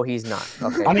 No, he's not.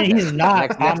 Okay. I mean, he's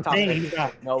not. I'm saying he's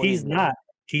not. No, he's not.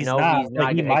 He's no, not. He's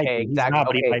not. He might be. Exactly. He's not,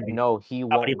 but he might be. No, he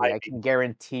won't be. I can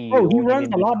guarantee you. Oh, he runs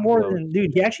a lot more than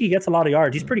dude. He actually gets a lot of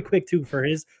yards. He's pretty quick too for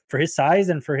his size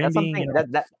and for him being.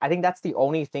 I think that's the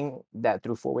only thing that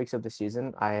through 4 weeks of the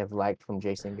season I have liked from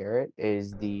Jason Garrett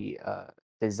is the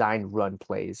designed run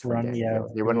plays. They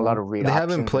run a lot of read. They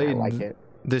haven't played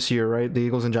this year, right? The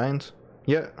Eagles and Giants.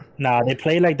 Yeah. Nah, they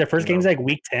play like their first game's like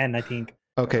week 10, I think.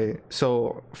 Okay,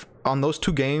 so on those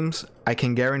 2 games, I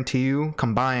can guarantee you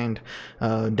combined,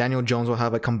 Daniel Jones will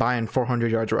have a combined 400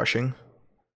 yards rushing,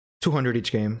 200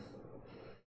 each game.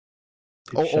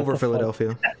 Over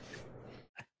Philadelphia.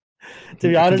 To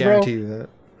be honest, bro,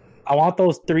 I want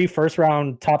those 3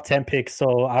 first-round top 10 picks,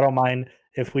 so I don't mind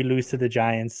if we lose to the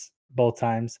Giants both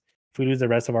times. If we lose the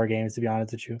rest of our games, to be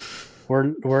honest with you,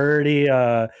 we're already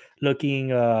looking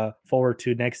forward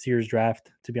to next year's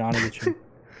draft. To be honest with you.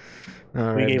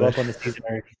 We gave up on the season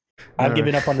already. I've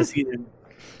given up on the season.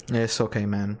 It's okay,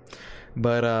 man.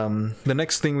 But the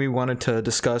next thing we wanted to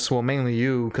discuss, well, mainly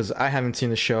you, because I haven't seen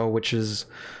the show, which is...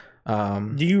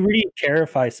 Do you really care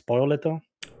if I spoil it, though?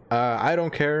 I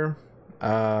don't care.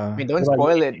 I mean, don't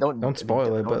spoil it. Don't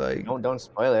spoil it, but like... Don't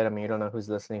spoil it. I mean, you don't know who's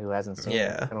listening, who hasn't seen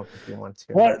it. I don't think you want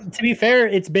to. Well, to be fair,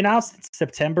 it's been out since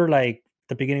September, like...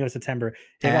 the beginning of September.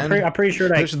 I'm pretty sure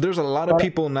like there's a lot of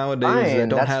people nowadays that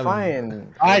don't have.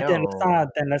 Fine. All right,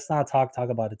 then let's not talk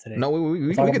about it today. No,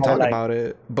 we can talk about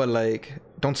it, but like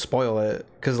don't spoil it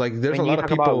because like there's a lot of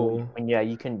people.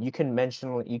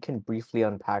 You can briefly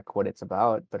unpack what it's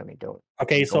about, but I mean don't.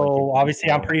 Okay, so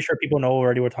obviously I'm pretty sure people know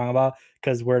already what we're talking about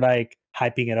because we're like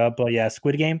hyping it up. But yeah,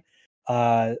 Squid Game.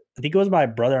 I think it was my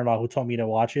brother-in-law who told me to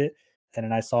watch it, and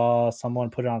then I saw someone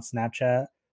put it on Snapchat.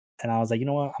 And I was like, you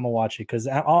know what? I'm gonna watch it because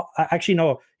I actually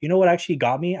know. You know what actually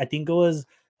got me? I think it was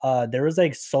there was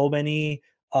like so many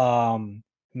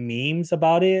memes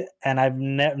about it, and I've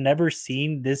never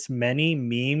seen this many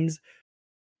memes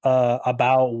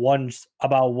about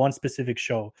one specific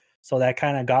show. So that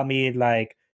kind of got me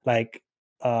like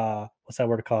what's that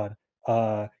word called?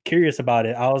 curious about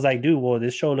it. I was like, dude, well,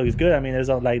 this show looks good. I mean, there's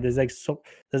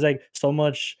so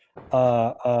much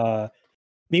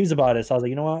memes about it. So I was like,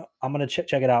 you know what? I'm gonna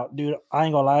check it out, dude. I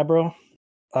ain't gonna lie, bro.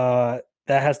 That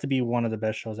has to be one of the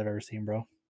best shows I've ever seen, bro.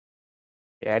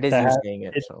 Yeah, it is you saying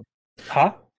it. So,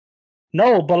 huh?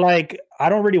 No, but like I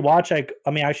don't really watch. Like,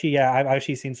 I mean, actually, yeah, I've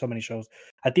actually seen so many shows.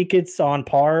 I think it's on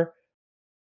par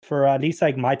for at least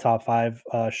like my top 5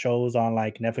 shows on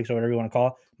like Netflix or whatever you want to call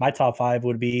it. My top 5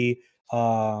 would be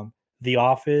The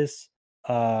Office,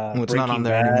 Well, it's Breaking not on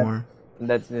there Bad. anymore.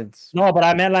 No, but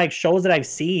I meant like shows that I've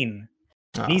seen.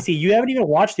 DC, you haven't even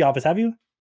watched The Office, have you?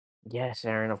 Yes,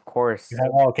 Aaron, of course.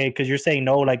 Oh, okay, because you're saying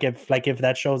no, like if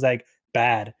that show's like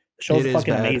bad. The show's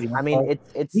fucking amazing. I mean,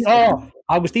 it's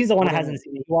Augustine's the one that hasn't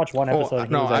seen it. He watched one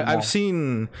episode. No, I've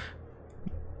seen.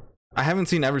 I haven't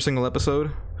seen every single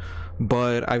episode,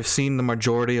 but I've seen the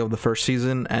majority of the first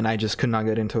season, and I just could not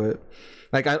get into it.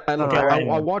 Like I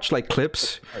watch like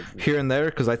clips here and there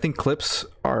because I think clips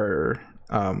are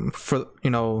for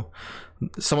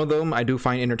some of them I do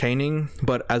find entertaining,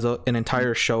 but as an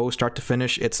entire show start to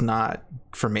finish, it's not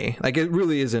for me. Like it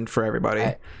really isn't for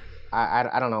everybody.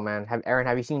 I don't know, man.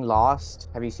 Have you seen Lost?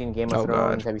 Have you seen Game of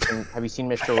Thrones? God. Have you seen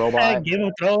Mr. Robot? Game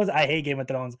of Thrones? I hate Game of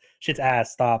Thrones. Shit's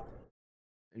ass. Stop.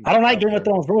 I don't like Game of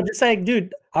Thrones, bro. Just like,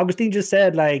 dude, Augustine just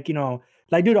said, like, dude,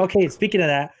 okay, speaking of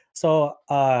that, so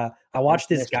I watched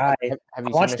this guy. I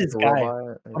watched this guy.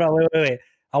 Hold on, wait.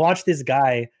 I watched this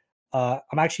guy.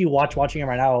 I'm actually watching him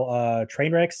right now.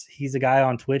 Trainwrecks. He's a guy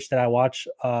on Twitch that I watch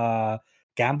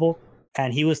gamble,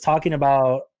 and he was talking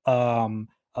about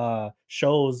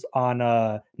shows on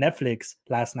Netflix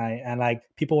last night, and like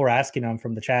people were asking him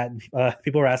from the chat,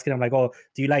 people were asking him like, oh,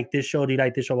 do you like this show,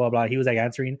 blah blah. He was like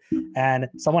answering, and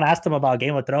someone asked him about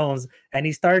Game of Thrones, and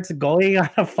he starts going on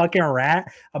a fucking rant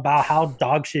about how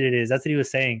dog shit it is. That's what he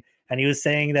was saying. And he was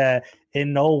saying that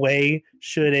in no way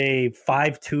should a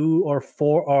 5'2" or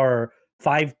 4 or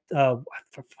 5 I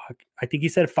think he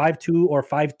said 5'2" or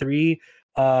 5'3"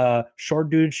 short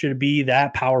dude should be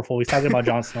that powerful. He's talking about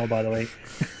Jon Snow, by the way.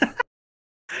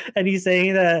 And he's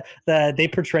saying that they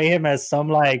portray him as some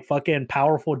like fucking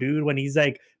powerful dude when he's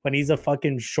a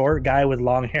fucking short guy with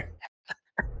long hair.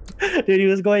 Dude, he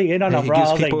was going in on him, bro.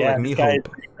 I was like, damn, this guy is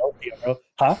pretty healthy, bro.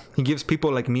 Huh? He gives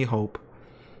people like me hope.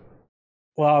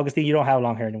 Well, Augustine, you don't have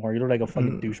long hair anymore. You look like a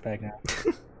fucking douchebag now.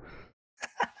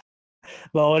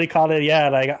 But what do you call it? Yeah,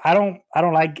 like I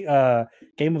don't like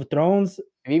Game of Thrones.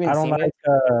 Have you even seen it?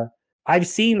 I've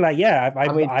seen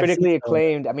critically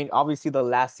acclaimed. I mean, obviously the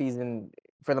last season,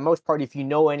 for the most part, if you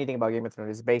know anything about Game of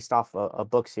Thrones, is based off a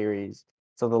book series.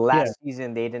 So the last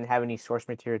season, they didn't have any source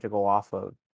material to go off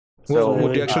of. So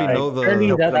would you actually know for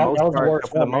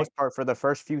the most part, for the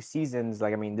first few seasons,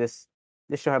 like I mean, this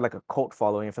show had like a cult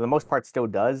following, and for the most part, still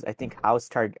does. I think House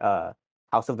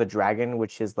of the Dragon,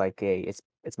 which is like it's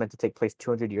meant to take place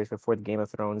 200 years before the Game of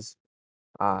Thrones,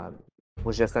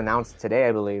 was just announced today,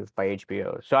 I believe, by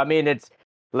HBO. So I mean,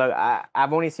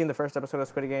 I've only seen the first episode of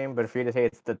Squid Game, but for you to say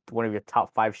it's one of your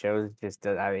top 5 shows,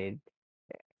 I mean,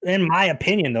 in my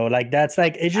opinion, though, like that's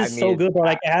like it's just so good, bro.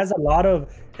 Like it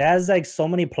has like so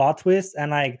many plot twists and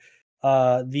like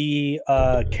the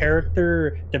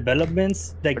character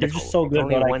developments, like they're just so good.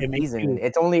 But like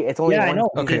it's only yeah, I know.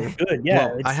 Okay, it's good. Yeah,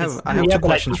 well, I have 2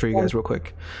 questions for you guys, real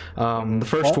quick. The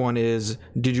first one is: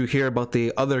 did you hear about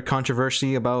the other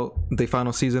controversy about the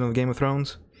final season of Game of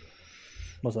Thrones?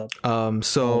 What's up?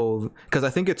 So because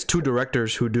I think it's 2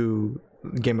 directors who do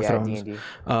Game of Thrones. D&D.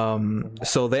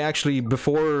 So they actually,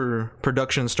 before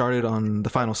production started on the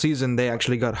final season, they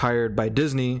actually got hired by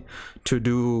Disney to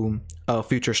do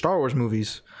future Star Wars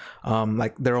movies,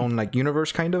 like their own like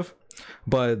universe kind of.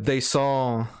 But they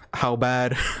saw how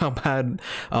bad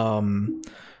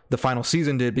the final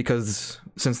season did, because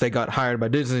since they got hired by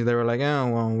Disney, they were like,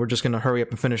 oh well, we're just gonna hurry up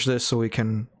and finish this so we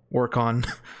can work on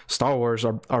Star Wars,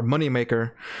 our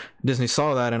moneymaker. Disney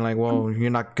saw that and like, well, you're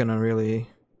not gonna really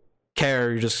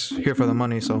care, you're just here for the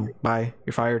money, so bye,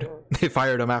 you're fired. They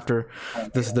fired him after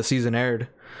the season aired.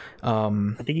 I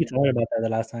think you told me about that the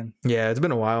last time. Yeah, it's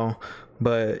been a while,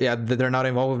 but yeah, they're not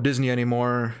involved with Disney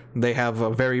anymore. They have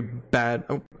a very bad,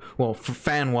 well,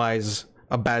 fan wise,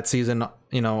 a bad season,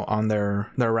 on their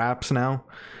wraps now.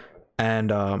 And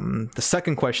the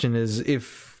second question is,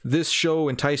 if this show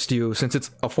enticed you, since it's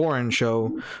a foreign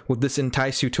show, would this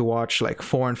entice you to watch like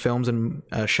foreign films and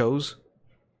shows?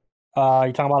 You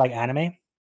talking about like anime?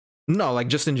 No, like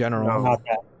just in general. No, not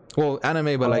that. Well,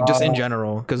 anime, but like just in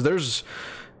general, because there's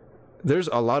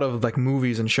a lot of like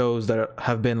movies and shows that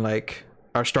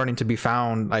are starting to be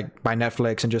found like by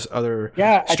Netflix and just other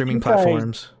streaming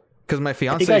platforms. Because my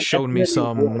fiance showed me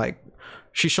some like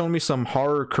she's shown me some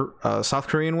horror South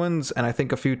Korean ones, and I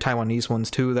think a few Taiwanese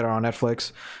ones too that are on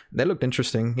Netflix. They looked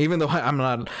interesting, even though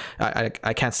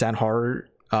I can't stand horror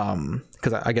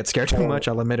because I get scared too much.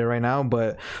 I'll admit it right now.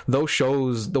 But those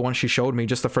shows, the ones she showed me,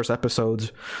 just the first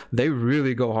episodes, they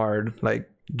really go hard. Like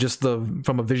just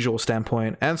from a visual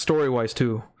standpoint and story wise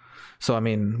too. So I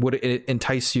mean, would it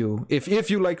entice you if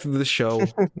you liked this show?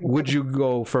 Would you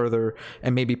go further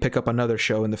and maybe pick up another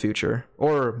show in the future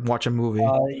or watch a movie?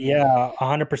 Yeah,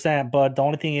 100%. But the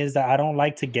only thing is that I don't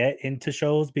like to get into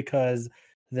shows because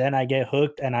then I get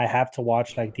hooked and I have to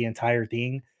watch like the entire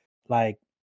thing like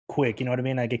quick. You know what I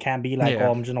mean? Like it can't be like,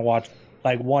 oh, I'm just gonna watch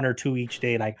like one or two each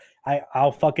day. Like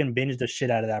I'll fucking binge the shit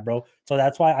out of that, bro. So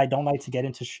that's why I don't like to get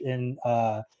into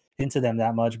them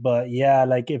that much. But yeah,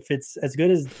 like if it's as good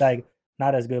as like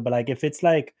not as good, but like if it's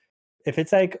like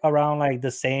around like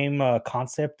the same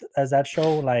concept as that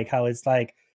show, like how it's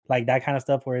like that kind of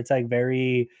stuff where it's like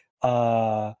very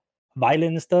violent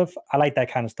and stuff, I like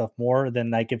that kind of stuff more than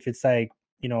like if it's like,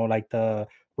 you know, like the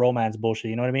romance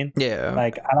bullshit, you know what I mean? Yeah,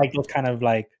 like I like those kind of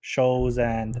like shows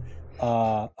and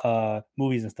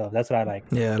movies and stuff. That's what I like.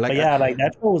 Yeah, like but yeah, like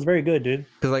that show was very good, dude.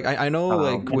 Because like I know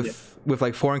like with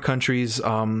like foreign countries,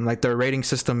 like their rating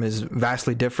system is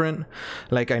vastly different.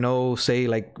 Like I know, say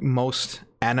like most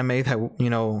anime that, you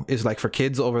know, is like for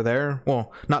kids over there,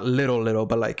 well, not little,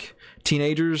 but like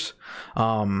teenagers,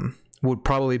 would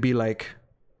probably be like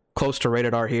close to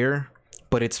rated R here,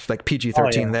 but it's like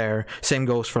PG-13 there. Same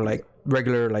goes for like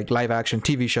regular like live action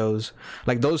TV shows.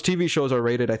 Like those TV shows are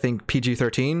rated, I think,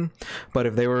 PG-13, but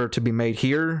if they were to be made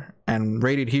here and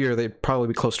rated here, they'd probably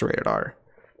be close to rated R,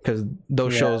 because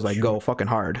those shows like go fucking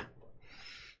hard.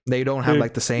 They don't have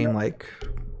like the same like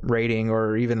rating,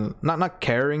 or even not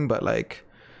caring, but like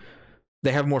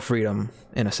they have more freedom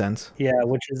in a sense. Yeah,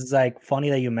 which is like funny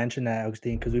that you mentioned that,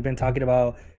 Augustine, because we've been talking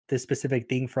about this specific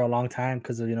thing for a long time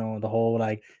because of, you know, the whole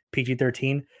like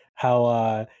PG-13,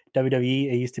 how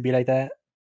WWE, it used to be like that,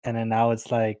 and then now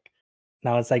it's like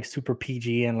super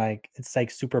PG, and like it's like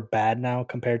super bad now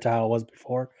compared to how it was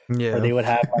before. Yeah, where they would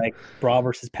have like bra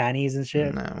versus panties and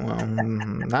shit. No, well,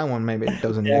 that one maybe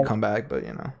doesn't need to come back, but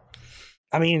you know,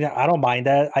 I mean, I don't mind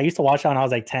that. I used to watch that when I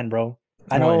was like 10, bro.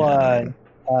 I know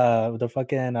the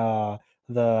fucking what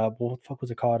the fuck was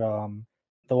it called?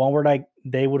 The one where like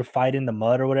they would fight in the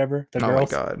mud or whatever. The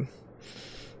girls. Oh my god.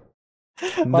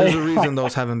 There's a reason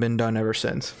those haven't been done ever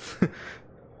since.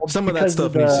 Some of that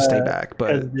stuff needs to stay back,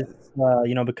 but this,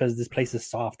 you know, because this place is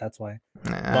soft, that's why.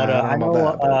 But I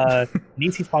know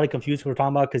Nisi's probably confused what we're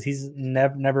talking about because he's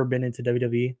never been into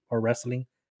WWE or wrestling,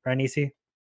 right, Nisi?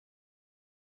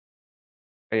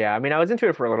 Yeah, I mean, I was into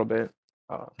it for a little bit.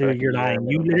 Dude, you're lying.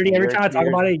 You literally every time I talk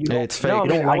about it, it's fake.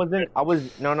 No, I wasn't. I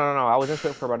was no. I was into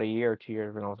it for about a year or 2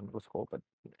 years when I was in middle school, but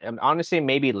honestly,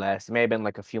 maybe less. It may have been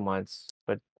like a few months,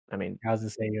 but I mean, I was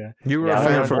gonna say you were a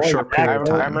fan for a short period of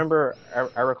time. I remember.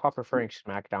 I recall preferring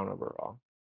SmackDown overall.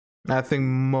 I think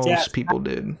most people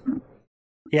did.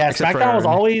 Yeah, SmackDown was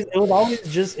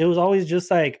always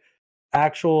just like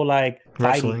actual like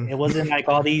wrestling. Fighting. It wasn't like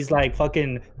all these like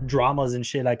fucking dramas and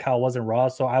shit like how it was in Raw.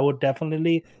 So I would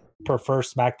definitely prefer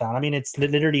SmackDown. I mean, it's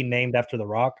literally named after The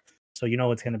Rock, so you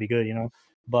know it's gonna be good, you know.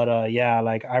 But yeah,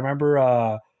 like I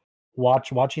remember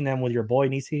watching them with your boy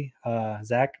Nisi,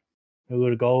 Zach. We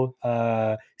would go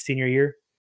senior year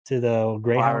to the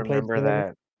Greyhound place. I remember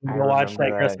that. Go watch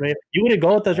like WrestleMania. You wouldn't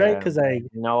go with us, right? Because like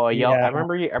I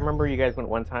remember you guys went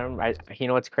one time. You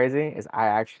know what's crazy is I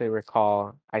actually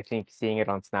recall, I think, seeing it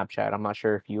on Snapchat. I'm not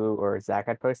sure if you or Zach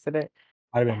had posted it.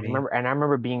 I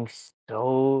remember being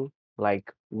so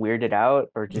like weirded out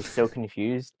or just so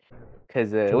confused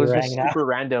because it was just super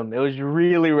random. It was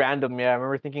really random. Yeah, I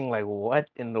remember thinking like, what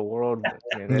in the world?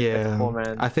 That's cool,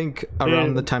 man. I think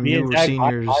around the time you were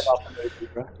seniors,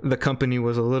 the company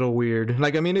was a little weird.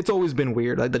 Like, I mean, it's always been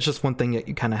weird. Like, that's just one thing that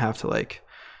you kind of have to like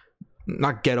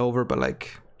not get over, but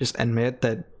like just admit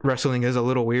that wrestling is a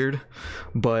little weird.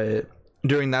 But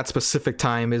during that specific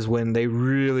time is when they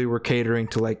really were catering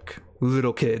to like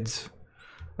little kids.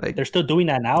 Like, they're still doing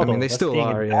that now. I mean, they still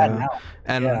are, yeah.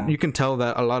 And you can tell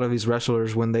that a lot of these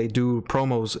wrestlers, when they do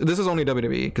promos, this is only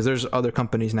WWE because there's other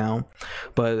companies now,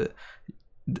 but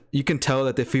you can tell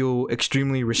that they feel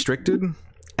extremely restricted,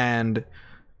 and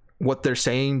what they're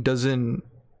saying doesn't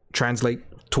translate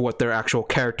to what their actual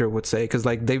character would say. Because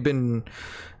like they're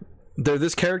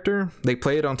this character, they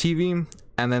play it on TV,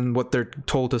 and then what they're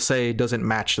told to say doesn't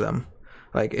match them.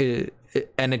 Like it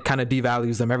kind of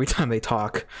devalues them every time they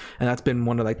talk, and that's been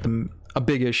one of like a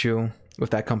big issue with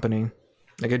that company.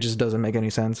 Like, it just doesn't make any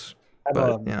sense. I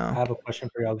have a question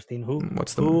for you, Augustine. Who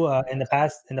in the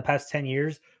past 10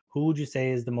 years, who would you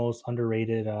say is the most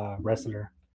underrated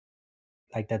wrestler?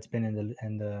 like that's been in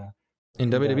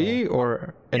WWE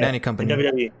or in any company? In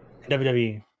WWE.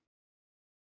 WWE.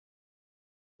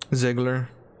 Ziggler.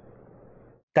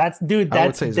 That's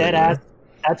dead ass.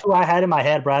 That's who I had in my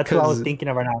head, bro. That's who I was thinking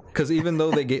of right now. Because even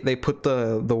though they put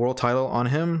the world title on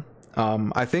him,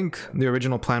 I think the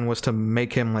original plan was to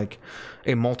make him like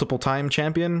a multiple time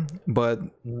champion, but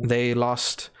they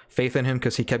lost faith in him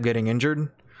because he kept getting injured.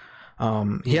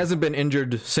 He hasn't been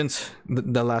injured since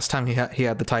the last time he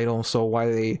had the title, so why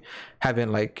they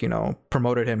haven't like, you know,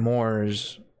 promoted him more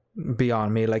is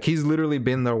beyond me. Like, he's literally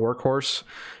been their workhorse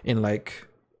in like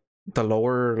the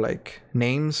lower like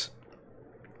names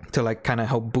to like kind of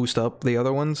help boost up the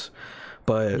other ones,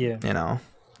 but you know,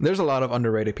 there's a lot of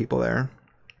underrated people there,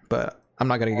 but I'm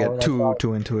not gonna get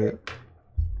too into it.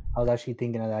 I was actually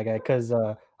thinking of that guy because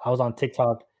I was on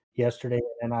TikTok yesterday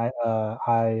and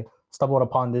I stumbled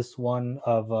upon this one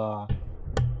of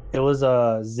it was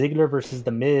Ziggler versus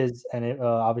The Miz, and it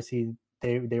obviously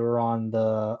they were on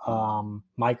the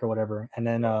mic or whatever, and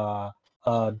then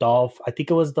Dolph, I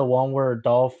think it was the one where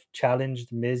Dolph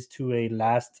challenged Miz to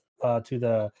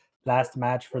the last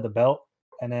match for the belt,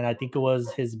 and then I think it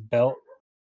was his belt.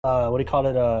 What do you call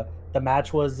it? The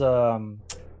match was I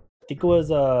think it was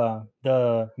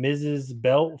the Miz's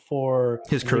belt for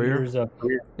his career.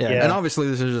 Yeah, and obviously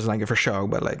this is just like for show,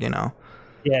 but like, you know.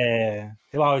 Yeah.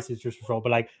 It always is just for show,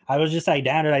 but like I was just like,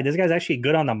 damn, like this guy's actually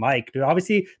good on the mic, dude.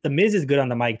 Obviously, the Miz is good on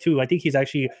the mic too. I think he's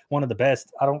actually one of the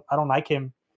best. I don't like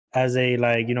him as a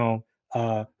like, you know,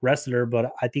 wrestler,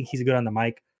 but I think he's good on the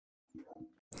mic.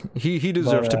 He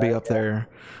deserves to be up there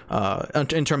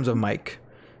in terms of mic.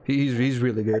 He's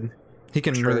really good. He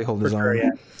can really hold his own. Yeah.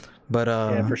 But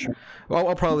for sure. Well,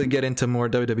 I'll probably get into more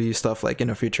WWE stuff like in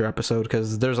a future episode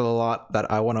because there's a lot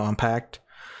that I want to unpack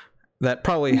that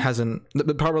probably has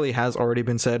already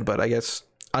been said, but I guess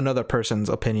another person's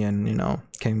opinion, you know,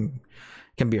 can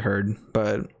be heard.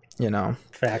 But you know,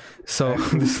 fact. So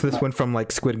this went from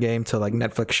like Squid Game to like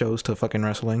Netflix shows to fucking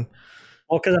wrestling.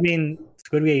 Well, because I mean,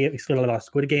 Squid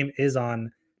Game is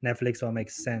on Netflix, so it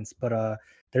makes sense. But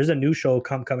there's a new show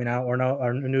coming out, or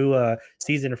a new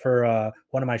season for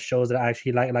one of my shows that I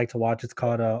actually like to watch. It's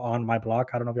called On My Block.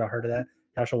 I don't know if y'all heard of that.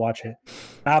 Y'all should watch it.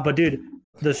 But dude,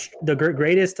 the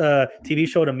greatest TV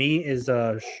show to me is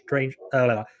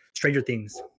Stranger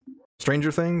Things.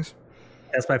 Stranger Things?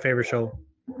 That's my favorite show.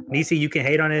 Nisi, you can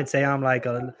hate on it and say I'm like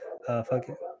fuck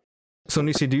it. So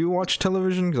Nisi, do you watch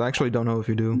television? Because I actually don't know if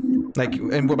you do. Like,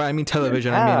 and by I mean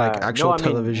television, I mean like actual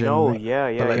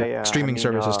television. Streaming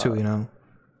services too, you know.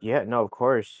 Yeah, no, of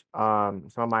course. Some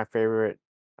of my favorite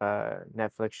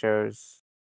Netflix shows,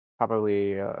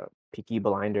 probably Peaky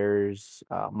Blinders,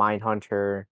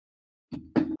 Mindhunter,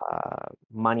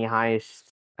 Money Heist.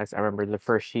 I remember the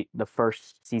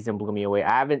first season blew me away.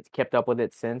 I haven't kept up with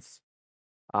it since.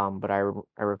 But I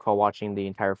recall watching the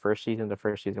entire first season. The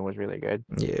first season was really good.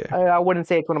 Yeah. I wouldn't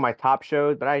say it's one of my top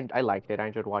shows, but I liked it. I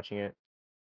enjoyed watching it.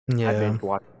 Yeah. I binge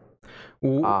watched.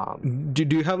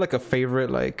 Do you have like a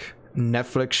favorite like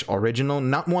Netflix original?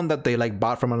 Not one that they like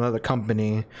bought from another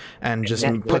company and just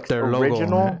Netflix put their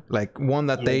logo on it. Like one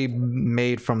that they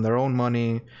made from their own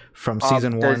money from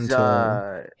season 1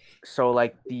 to... So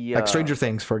like the like Stranger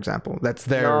Things, for example, that's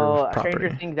their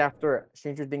property.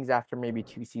 Stranger Things after maybe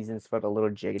 2 seasons felt a little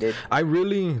jaded. I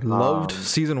really loved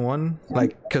season 1,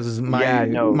 like because my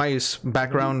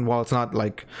background, while it's not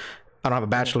like I don't have a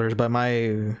bachelor's, but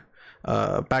my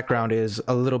background is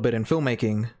a little bit in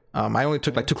filmmaking. I only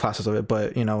took like 2 classes of it,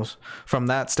 but you know, from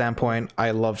that standpoint,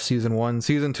 I loved season 1.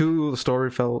 Season 2, the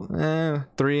story felt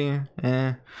 3,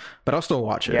 but I'll still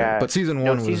watch it. Yeah. But season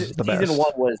 1 was the best.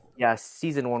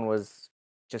 Season 1 was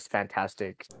just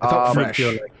fantastic. It felt fresh.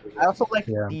 I also like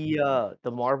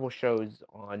the Marvel shows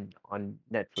on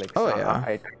Netflix. Oh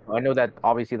yeah. I know that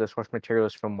obviously the source material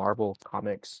is from Marvel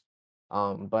Comics,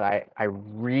 but I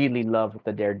really love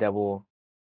the Daredevil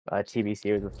TV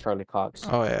series with Charlie Cox.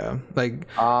 Oh yeah, like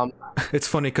it's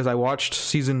funny because I watched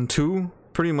season 2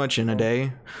 pretty much in a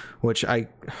day, which oh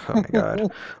my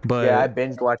god. But yeah, I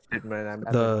binge watched it, man.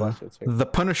 The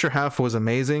Punisher half was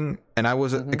amazing, and I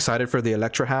was excited for the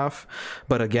Elektra half,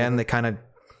 but again they kind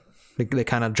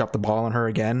of dropped the ball on her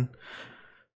again.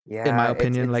 Yeah, in my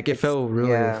opinion, it felt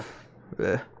really.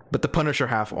 But the Punisher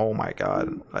half, oh my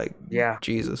god, like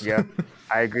Jesus. Yeah,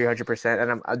 I agree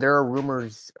 100%. And there are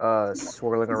rumors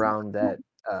swirling around that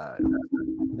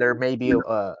there may be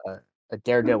a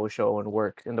Daredevil show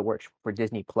in the works for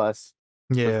Disney Plus.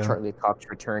 Yeah, with Charlie Cox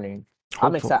returning.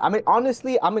 I'm excited. I mean,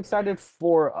 honestly, I'm excited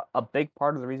for a big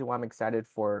part of the reason why I'm excited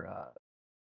for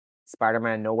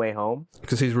Spider-Man: No Way Home,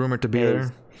 because he's rumored to be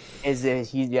there.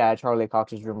 Charlie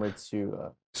Cox is rumored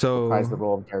to reprise the So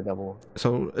role of Daredevil.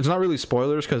 so it's not really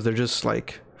spoilers because they're just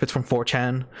like it's from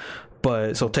 4chan,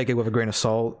 but so take it with a grain of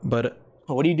salt. But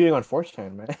What are you doing on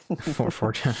 4chan, man? for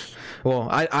 4chan, well,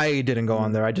 I didn't go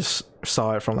on there. I just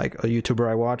saw it from like a YouTuber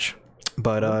I watch.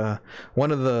 But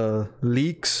one of the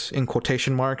leaks in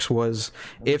quotation marks was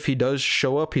if he does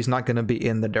show up, he's not gonna be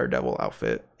in the Daredevil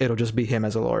outfit. It'll just be him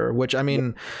as a lawyer. Which I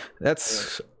mean,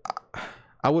 that's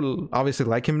I would obviously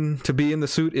like him to be in the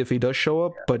suit if he does show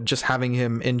up, but just having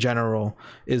him in general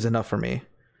is enough for me.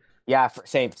 Yeah,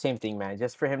 same thing, man.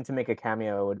 Just for him to make a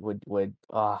cameo would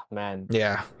oh man.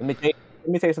 Yeah, Let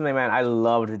me tell you something, man. I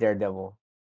loved Daredevil.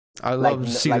 I love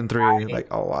season 3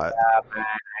 like a lot.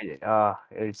 Man,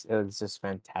 it was just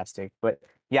fantastic. But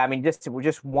yeah, I mean,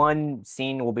 just one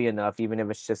scene will be enough, even if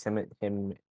it's just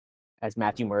him as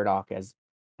Matthew Murdock as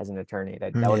an attorney.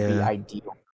 That would be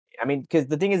ideal. I mean, because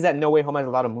the thing is that No Way Home has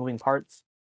a lot of moving parts.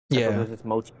 Yeah, so there's this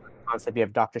multi concept. You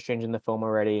have Doctor Strange in the film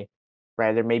already,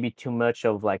 right? There may be too much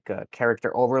of like a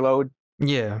character overload.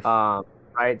 Yeah.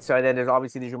 Right. So then there's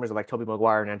obviously these rumors of like Tobey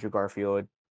Maguire and Andrew Garfield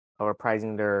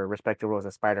reprising their respective roles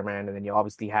as Spider-Man, and then you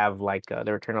obviously have like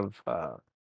the return of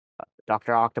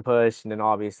Doctor Octopus, and then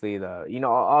obviously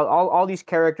all these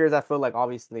characters. I feel like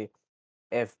obviously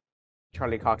if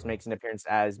Charlie Cox makes an appearance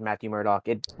as Matthew Murdock,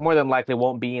 it more than likely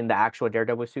won't be in the actual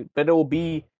Daredevil suit, but it will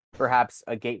be perhaps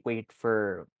a gateway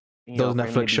for those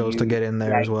Netflix shows to get in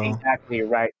there as well. Exactly,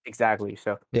 right. Exactly.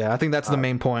 So yeah, I think that's the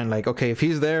main point. Like, okay, if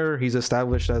he's there, he's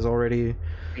established as already.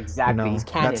 Exactly. He's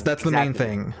canon. That's the main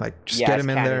thing. Like, just get him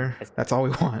in there. That's all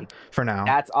we want for now.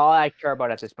 That's all I care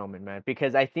about at this moment, man.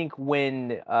 Because I think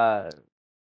when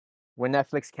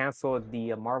Netflix canceled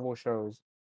the Marvel shows,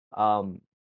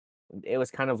 it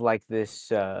was kind of like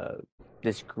this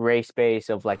gray space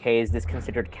of like, hey, is this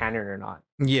considered canon or not?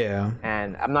 Yeah.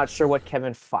 And I'm not sure what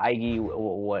Kevin Feige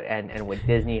and what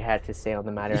Disney had to say on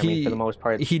the matter. I mean, for the most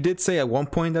part, he did say at one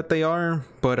point that they are,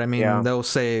 but I mean, they'll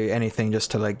say anything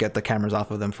just to like get the cameras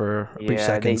off of them for a brief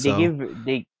second.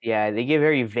 They give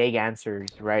very vague answers,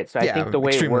 right? So I think the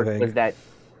way it worked was that,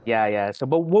 So,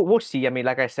 but we'll see. I mean,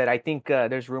 like I said, I think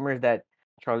there's rumors that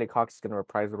Charlie Cox is going to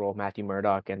reprise the role of Matthew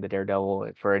Murdock and the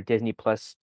Daredevil for a Disney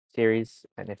Plus series,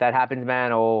 and if that happens,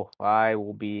 man, I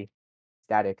will be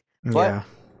ecstatic. But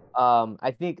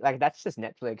I think like that's just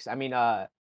Netflix. I mean,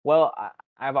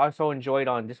 I've also enjoyed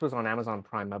this was on Amazon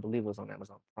Prime. I believe it was on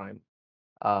Amazon Prime.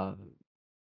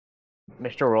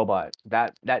 Mr. Robot.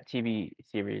 That TV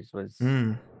series was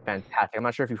fantastic. I'm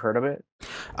not sure if you've heard of it.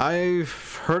 I've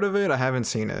heard of it. I haven't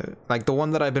seen it. Like the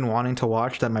one that I've been wanting to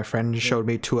watch that my friend showed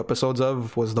me 2 episodes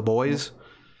of was The Boys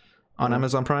on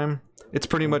Amazon Prime. It's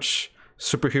pretty much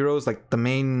superheroes. Like the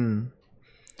main,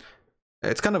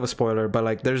 it's kind of a spoiler, but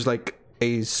like there's like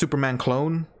a Superman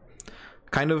clone,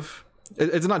 kind of.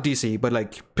 It's not DC, but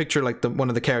like picture like one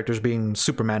of the characters being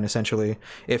Superman essentially.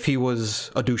 If he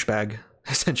was a douchebag.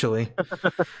 Essentially,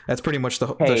 that's pretty much the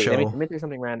show. Let me tell you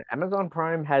something, man. Amazon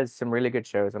Prime has some really good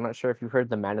shows. I'm not sure if you've heard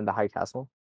The Man in the High Castle.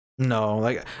 No,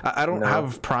 like I don't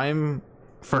have Prime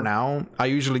for now. I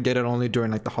usually get it only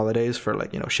during like the holidays for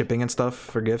like shipping and stuff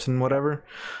for gifts and whatever.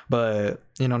 But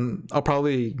I'll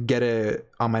probably get it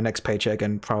on my next paycheck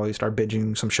and probably start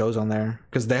binging some shows on there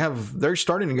because they're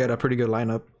starting to get a pretty good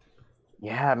lineup.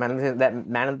 Yeah, man, the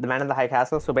Man in the High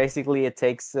Castle. So basically, it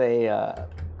takes a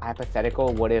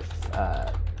hypothetical. What if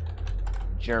the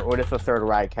Third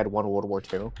Reich had won World War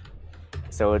II?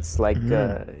 So it's like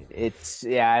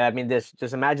I mean,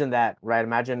 just imagine that, right?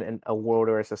 Imagine a world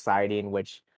or a society in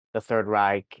which the Third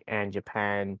Reich and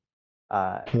Japan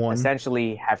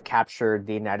essentially have captured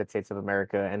the United States of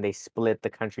America, and they split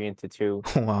the country into 2.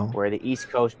 Wow. Where the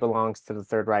East Coast belongs to the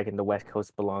Third Reich and the West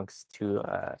Coast belongs to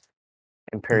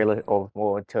imperialist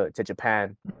or to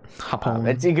Japan.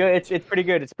 It's good. It's pretty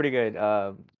good. It's pretty good.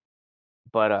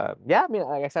 But yeah, I mean,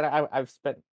 like I said, I've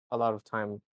spent a lot of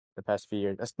time the past few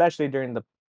years, especially during the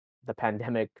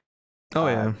pandemic.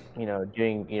 Doing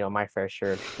my fair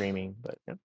share of streaming. But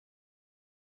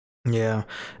yeah,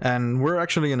 and we're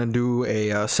actually gonna do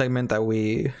a segment that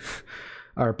we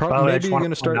are probably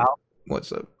gonna start.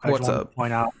 What's up?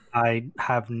 Point out, I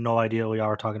have no idea what y'all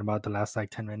were talking about the last like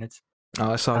 10 minutes.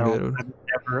 Oh, I saw good.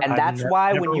 That's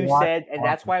why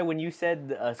when you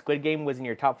said Squid Game was in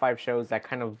your top 5 shows, I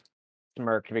kind of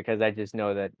smirked because I just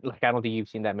know that like I don't think you've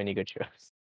seen that many good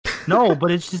shows. No,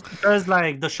 but it's just because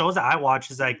like the shows that I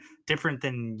watch is like different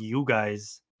than you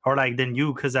guys or like than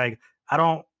you because like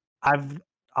I've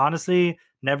honestly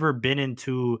never been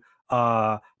into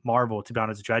Marvel, to be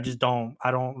honest with you.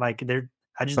 I don't like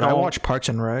I watch Parks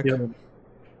and Rec.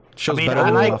 I mean, I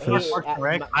like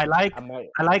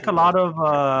a lot of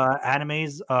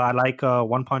animes. I like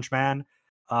One Punch Man.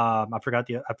 I forgot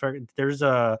there's two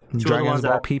Dragon's other ones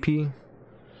Ball that PP.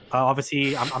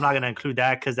 Obviously I'm not gonna include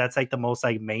that because that's like the most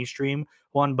like mainstream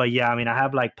one. But yeah, I mean I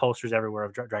have like posters everywhere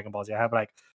of Dragon Ball Z. I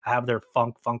have their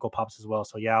Funko Pops as well.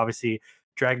 So yeah, obviously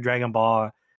Dragon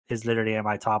Ball is literally in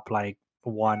my top like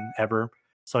one ever.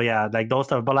 So yeah, like those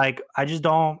stuff. But like I just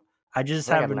like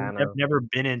haven't never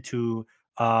been into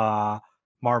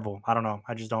Marvel. I don't know.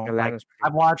 I just don't Atlanta's like.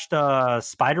 I've watched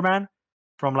Spider-Man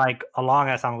from like a long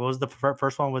ass time ago. It was the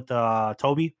first one with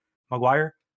Tobey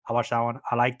Maguire. I watched that one.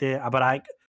 I liked it, but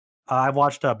I've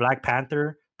watched Black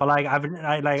Panther, but like I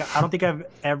don't think I've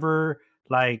ever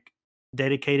like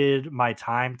dedicated my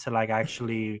time to like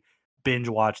actually binge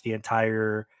watch the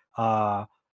entire I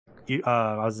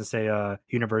was gonna say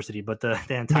university, but the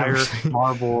entire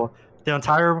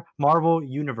Marvel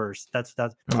universe. That's Oh,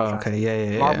 okay,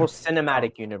 yeah. Marvel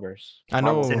Cinematic Universe. I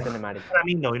know. Cinematic. You know what I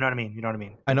mean, though. You know what I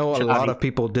mean. I know a lot of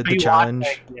people did the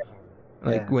challenge.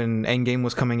 When Endgame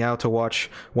was coming out, to watch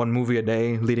one movie a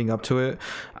day leading up to it.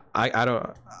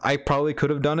 I probably could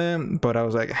have done it, but I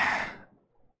was like,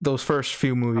 those first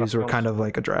few movies were kind of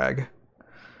like a drag,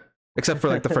 except for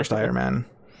like the first Iron Man.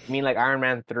 You mean like Iron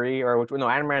Man 3 or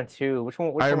Iron Man 2? Which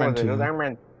one was it? It was Iron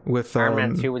Man. With Iron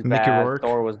Man 2 was Mickey bad. Rourke.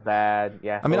 Thor was bad.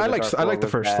 Yeah. I mean, I like the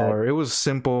first Thor. It was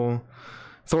simple.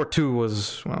 Thor 2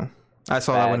 was, well, I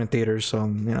saw that one in theaters, so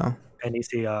you know. And you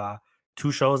see,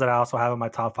 two shows that I also have in my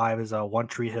top 5 is One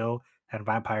Tree Hill and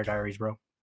Vampire Diaries, bro.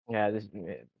 Yeah.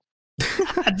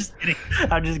 I'm just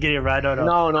kidding, right?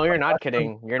 No, you're not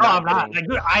kidding. I'm not. Like,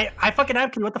 dude, I fucking am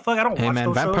kidding. What the fuck? I don't watch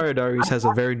those Vampire shows. Diaries has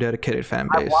a very dedicated fan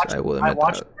base. I will admit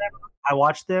that. I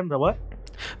watched them. The what?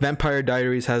 Vampire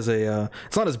Diaries has a.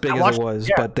 It's not as big as it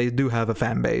was, but they do have a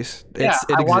fan base. It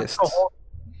exists.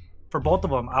 For both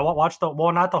of them, I watched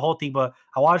not the whole thing, but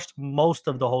I watched most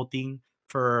of the whole thing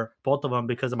for both of them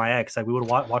because of my ex. Like we would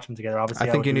watch them together. Obviously,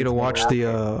 I think you need to watch the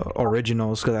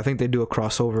originals because I think they do a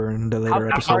crossover in the later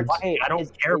episodes. I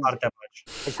don't care about it that much.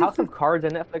 Is House of Cards a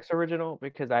Netflix original?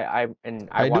 Because I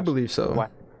do believe so.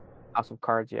 House of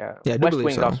Cards, yeah. West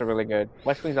Wing's also really good.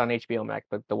 West Wing's on HBO Max,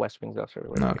 but the West Wing's also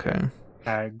really good.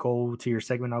 Okay. Go to your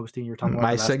segment, Augustine. You're talking about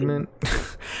my segment,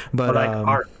 but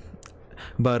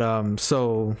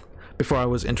so before I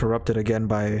was interrupted again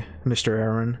by Mr.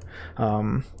 Aaron,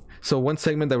 so one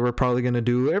segment that we're probably gonna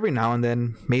do every now and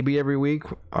then, maybe every week,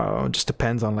 just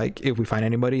depends on like if we find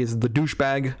anybody, is the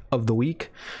douchebag of the week.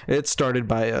 It's started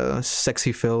by a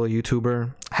Sexy Phil, a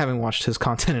YouTuber. I haven't watched his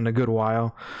content in a good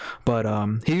while, but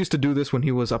he used to do this when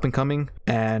he was up and coming,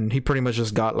 and he pretty much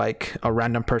just got like a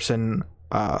random person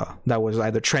that was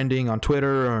either trending on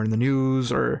Twitter or in the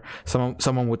news, or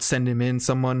someone would send him in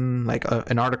someone like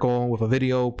an article with a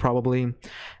video probably,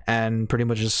 and pretty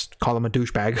much just call him a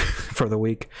douchebag for the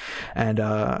week. And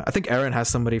I think Aaron has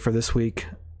somebody for this week.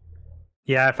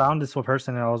 Yeah, I found this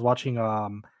person and I was watching a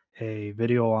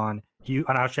video on you,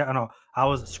 and actually I don't know, I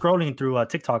was scrolling through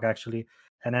TikTok actually,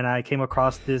 and then I came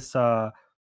across this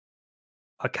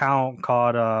account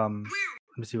called let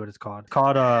me see what it's called.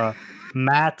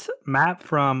 Matt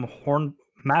from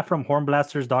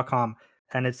hornblasters.com,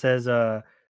 and it says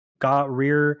got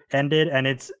rear-ended, and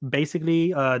it's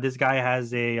basically this guy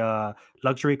has a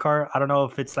luxury car. I don't know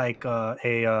if it's like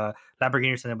a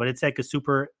Lamborghini or something, but it's like a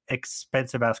super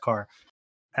expensive ass car.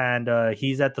 And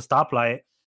he's at the stoplight,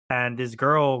 and this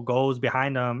girl goes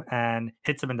behind him and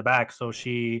hits him in the back. So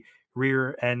she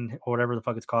rear end or whatever the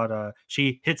fuck it's called.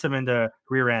 She hits him in the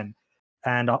rear end.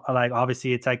 And like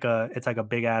obviously it's like a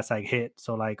big ass like hit,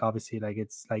 so like obviously like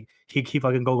it's like he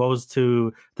fucking goes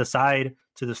to the side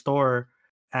to the store,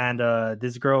 and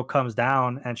this girl comes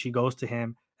down and she goes to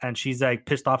him and she's like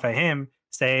pissed off at him,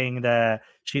 saying that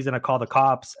she's gonna call the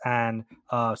cops and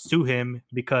sue him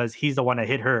because he's the one that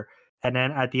hit her. And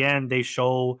then at the end they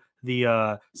show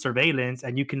the surveillance,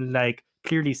 and you can like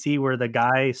clearly see where the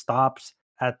guy stops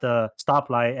at the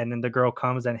stoplight, and then the girl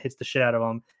comes and hits the shit out of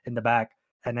him in the back.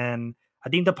 And then I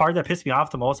think the part that pissed me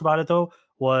off the most about it though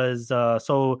was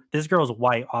so this girl's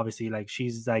white, obviously, like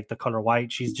she's like the color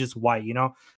white, she's just white, you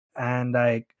know, and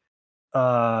like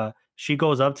she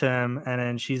goes up to him and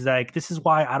then she's like, "This is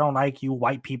why I don't like you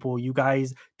white people. You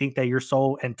guys think that you're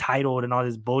so entitled and all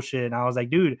this bullshit." And I was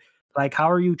like, dude, like how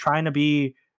are you trying to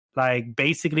be like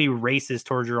basically racist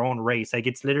towards your own race? Like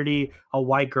it's literally a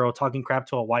white girl talking crap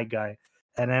to a white guy.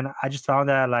 And then I just found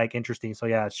that like interesting. So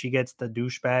yeah, she gets the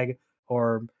douchebag,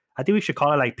 or I think we should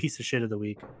call it like piece of shit of the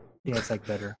week. I think it's like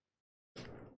better.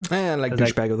 I like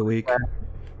douchebag of the week.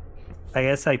 I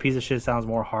guess like piece of shit sounds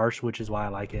more harsh, which is why I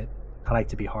like it. I like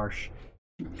to be harsh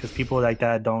because people like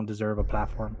that don't deserve a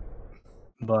platform.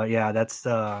 But yeah, that's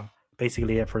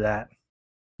basically it for that.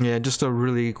 Yeah, just a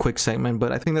really quick segment,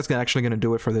 but I think that's actually going to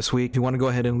do it for this week. You want to go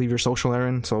ahead and leave your social,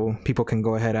 Aaron, so people can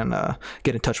go ahead and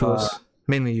get in touch with us.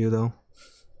 Mainly you, though.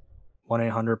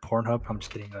 1-800-Pornhub. I'm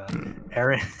just kidding.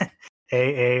 Aaron,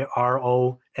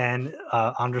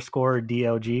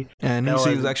 AARON_DLG. And he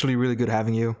was actually really good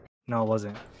having you. No, it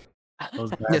wasn't.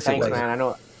 Yes, thanks, man. I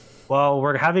know. Well,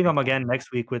 we're having them again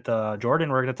next week with Jordan.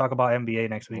 We're going to talk about NBA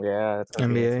next week. Yeah, it's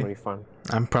gonna be fun.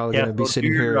 I'm probably going to be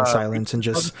sitting here in silence and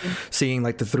just seeing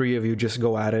like the three of you just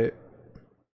go at it.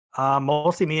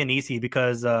 Mostly me and Isi,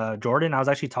 because Jordan, I was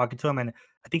actually talking to him, and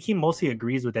I think he mostly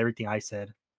agrees with everything I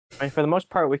said. I mean, for the most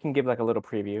part, we can give like a little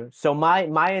preview. So my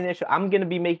initial, I'm going to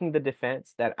be making the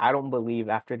defense that I don't believe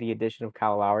after the addition of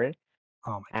Kyle Lowry.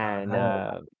 Oh my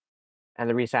God. And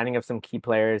the re-signing of some key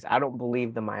players, I don't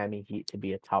believe the Miami Heat to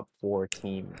be a top 4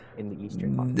 team in the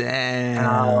Eastern Conference.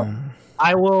 Damn.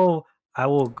 I will,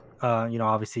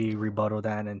 obviously rebuttal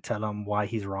that and tell him why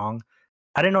he's wrong.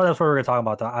 I didn't know that's what we were talking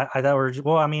about, though. I thought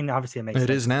obviously it makes sense.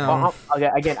 It is now.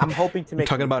 Well, again, I'm hoping to make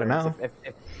talking about it now. All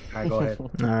right, go ahead. All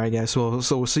right, guys. So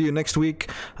we'll see you next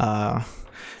week.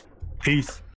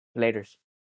 Peace. Laters.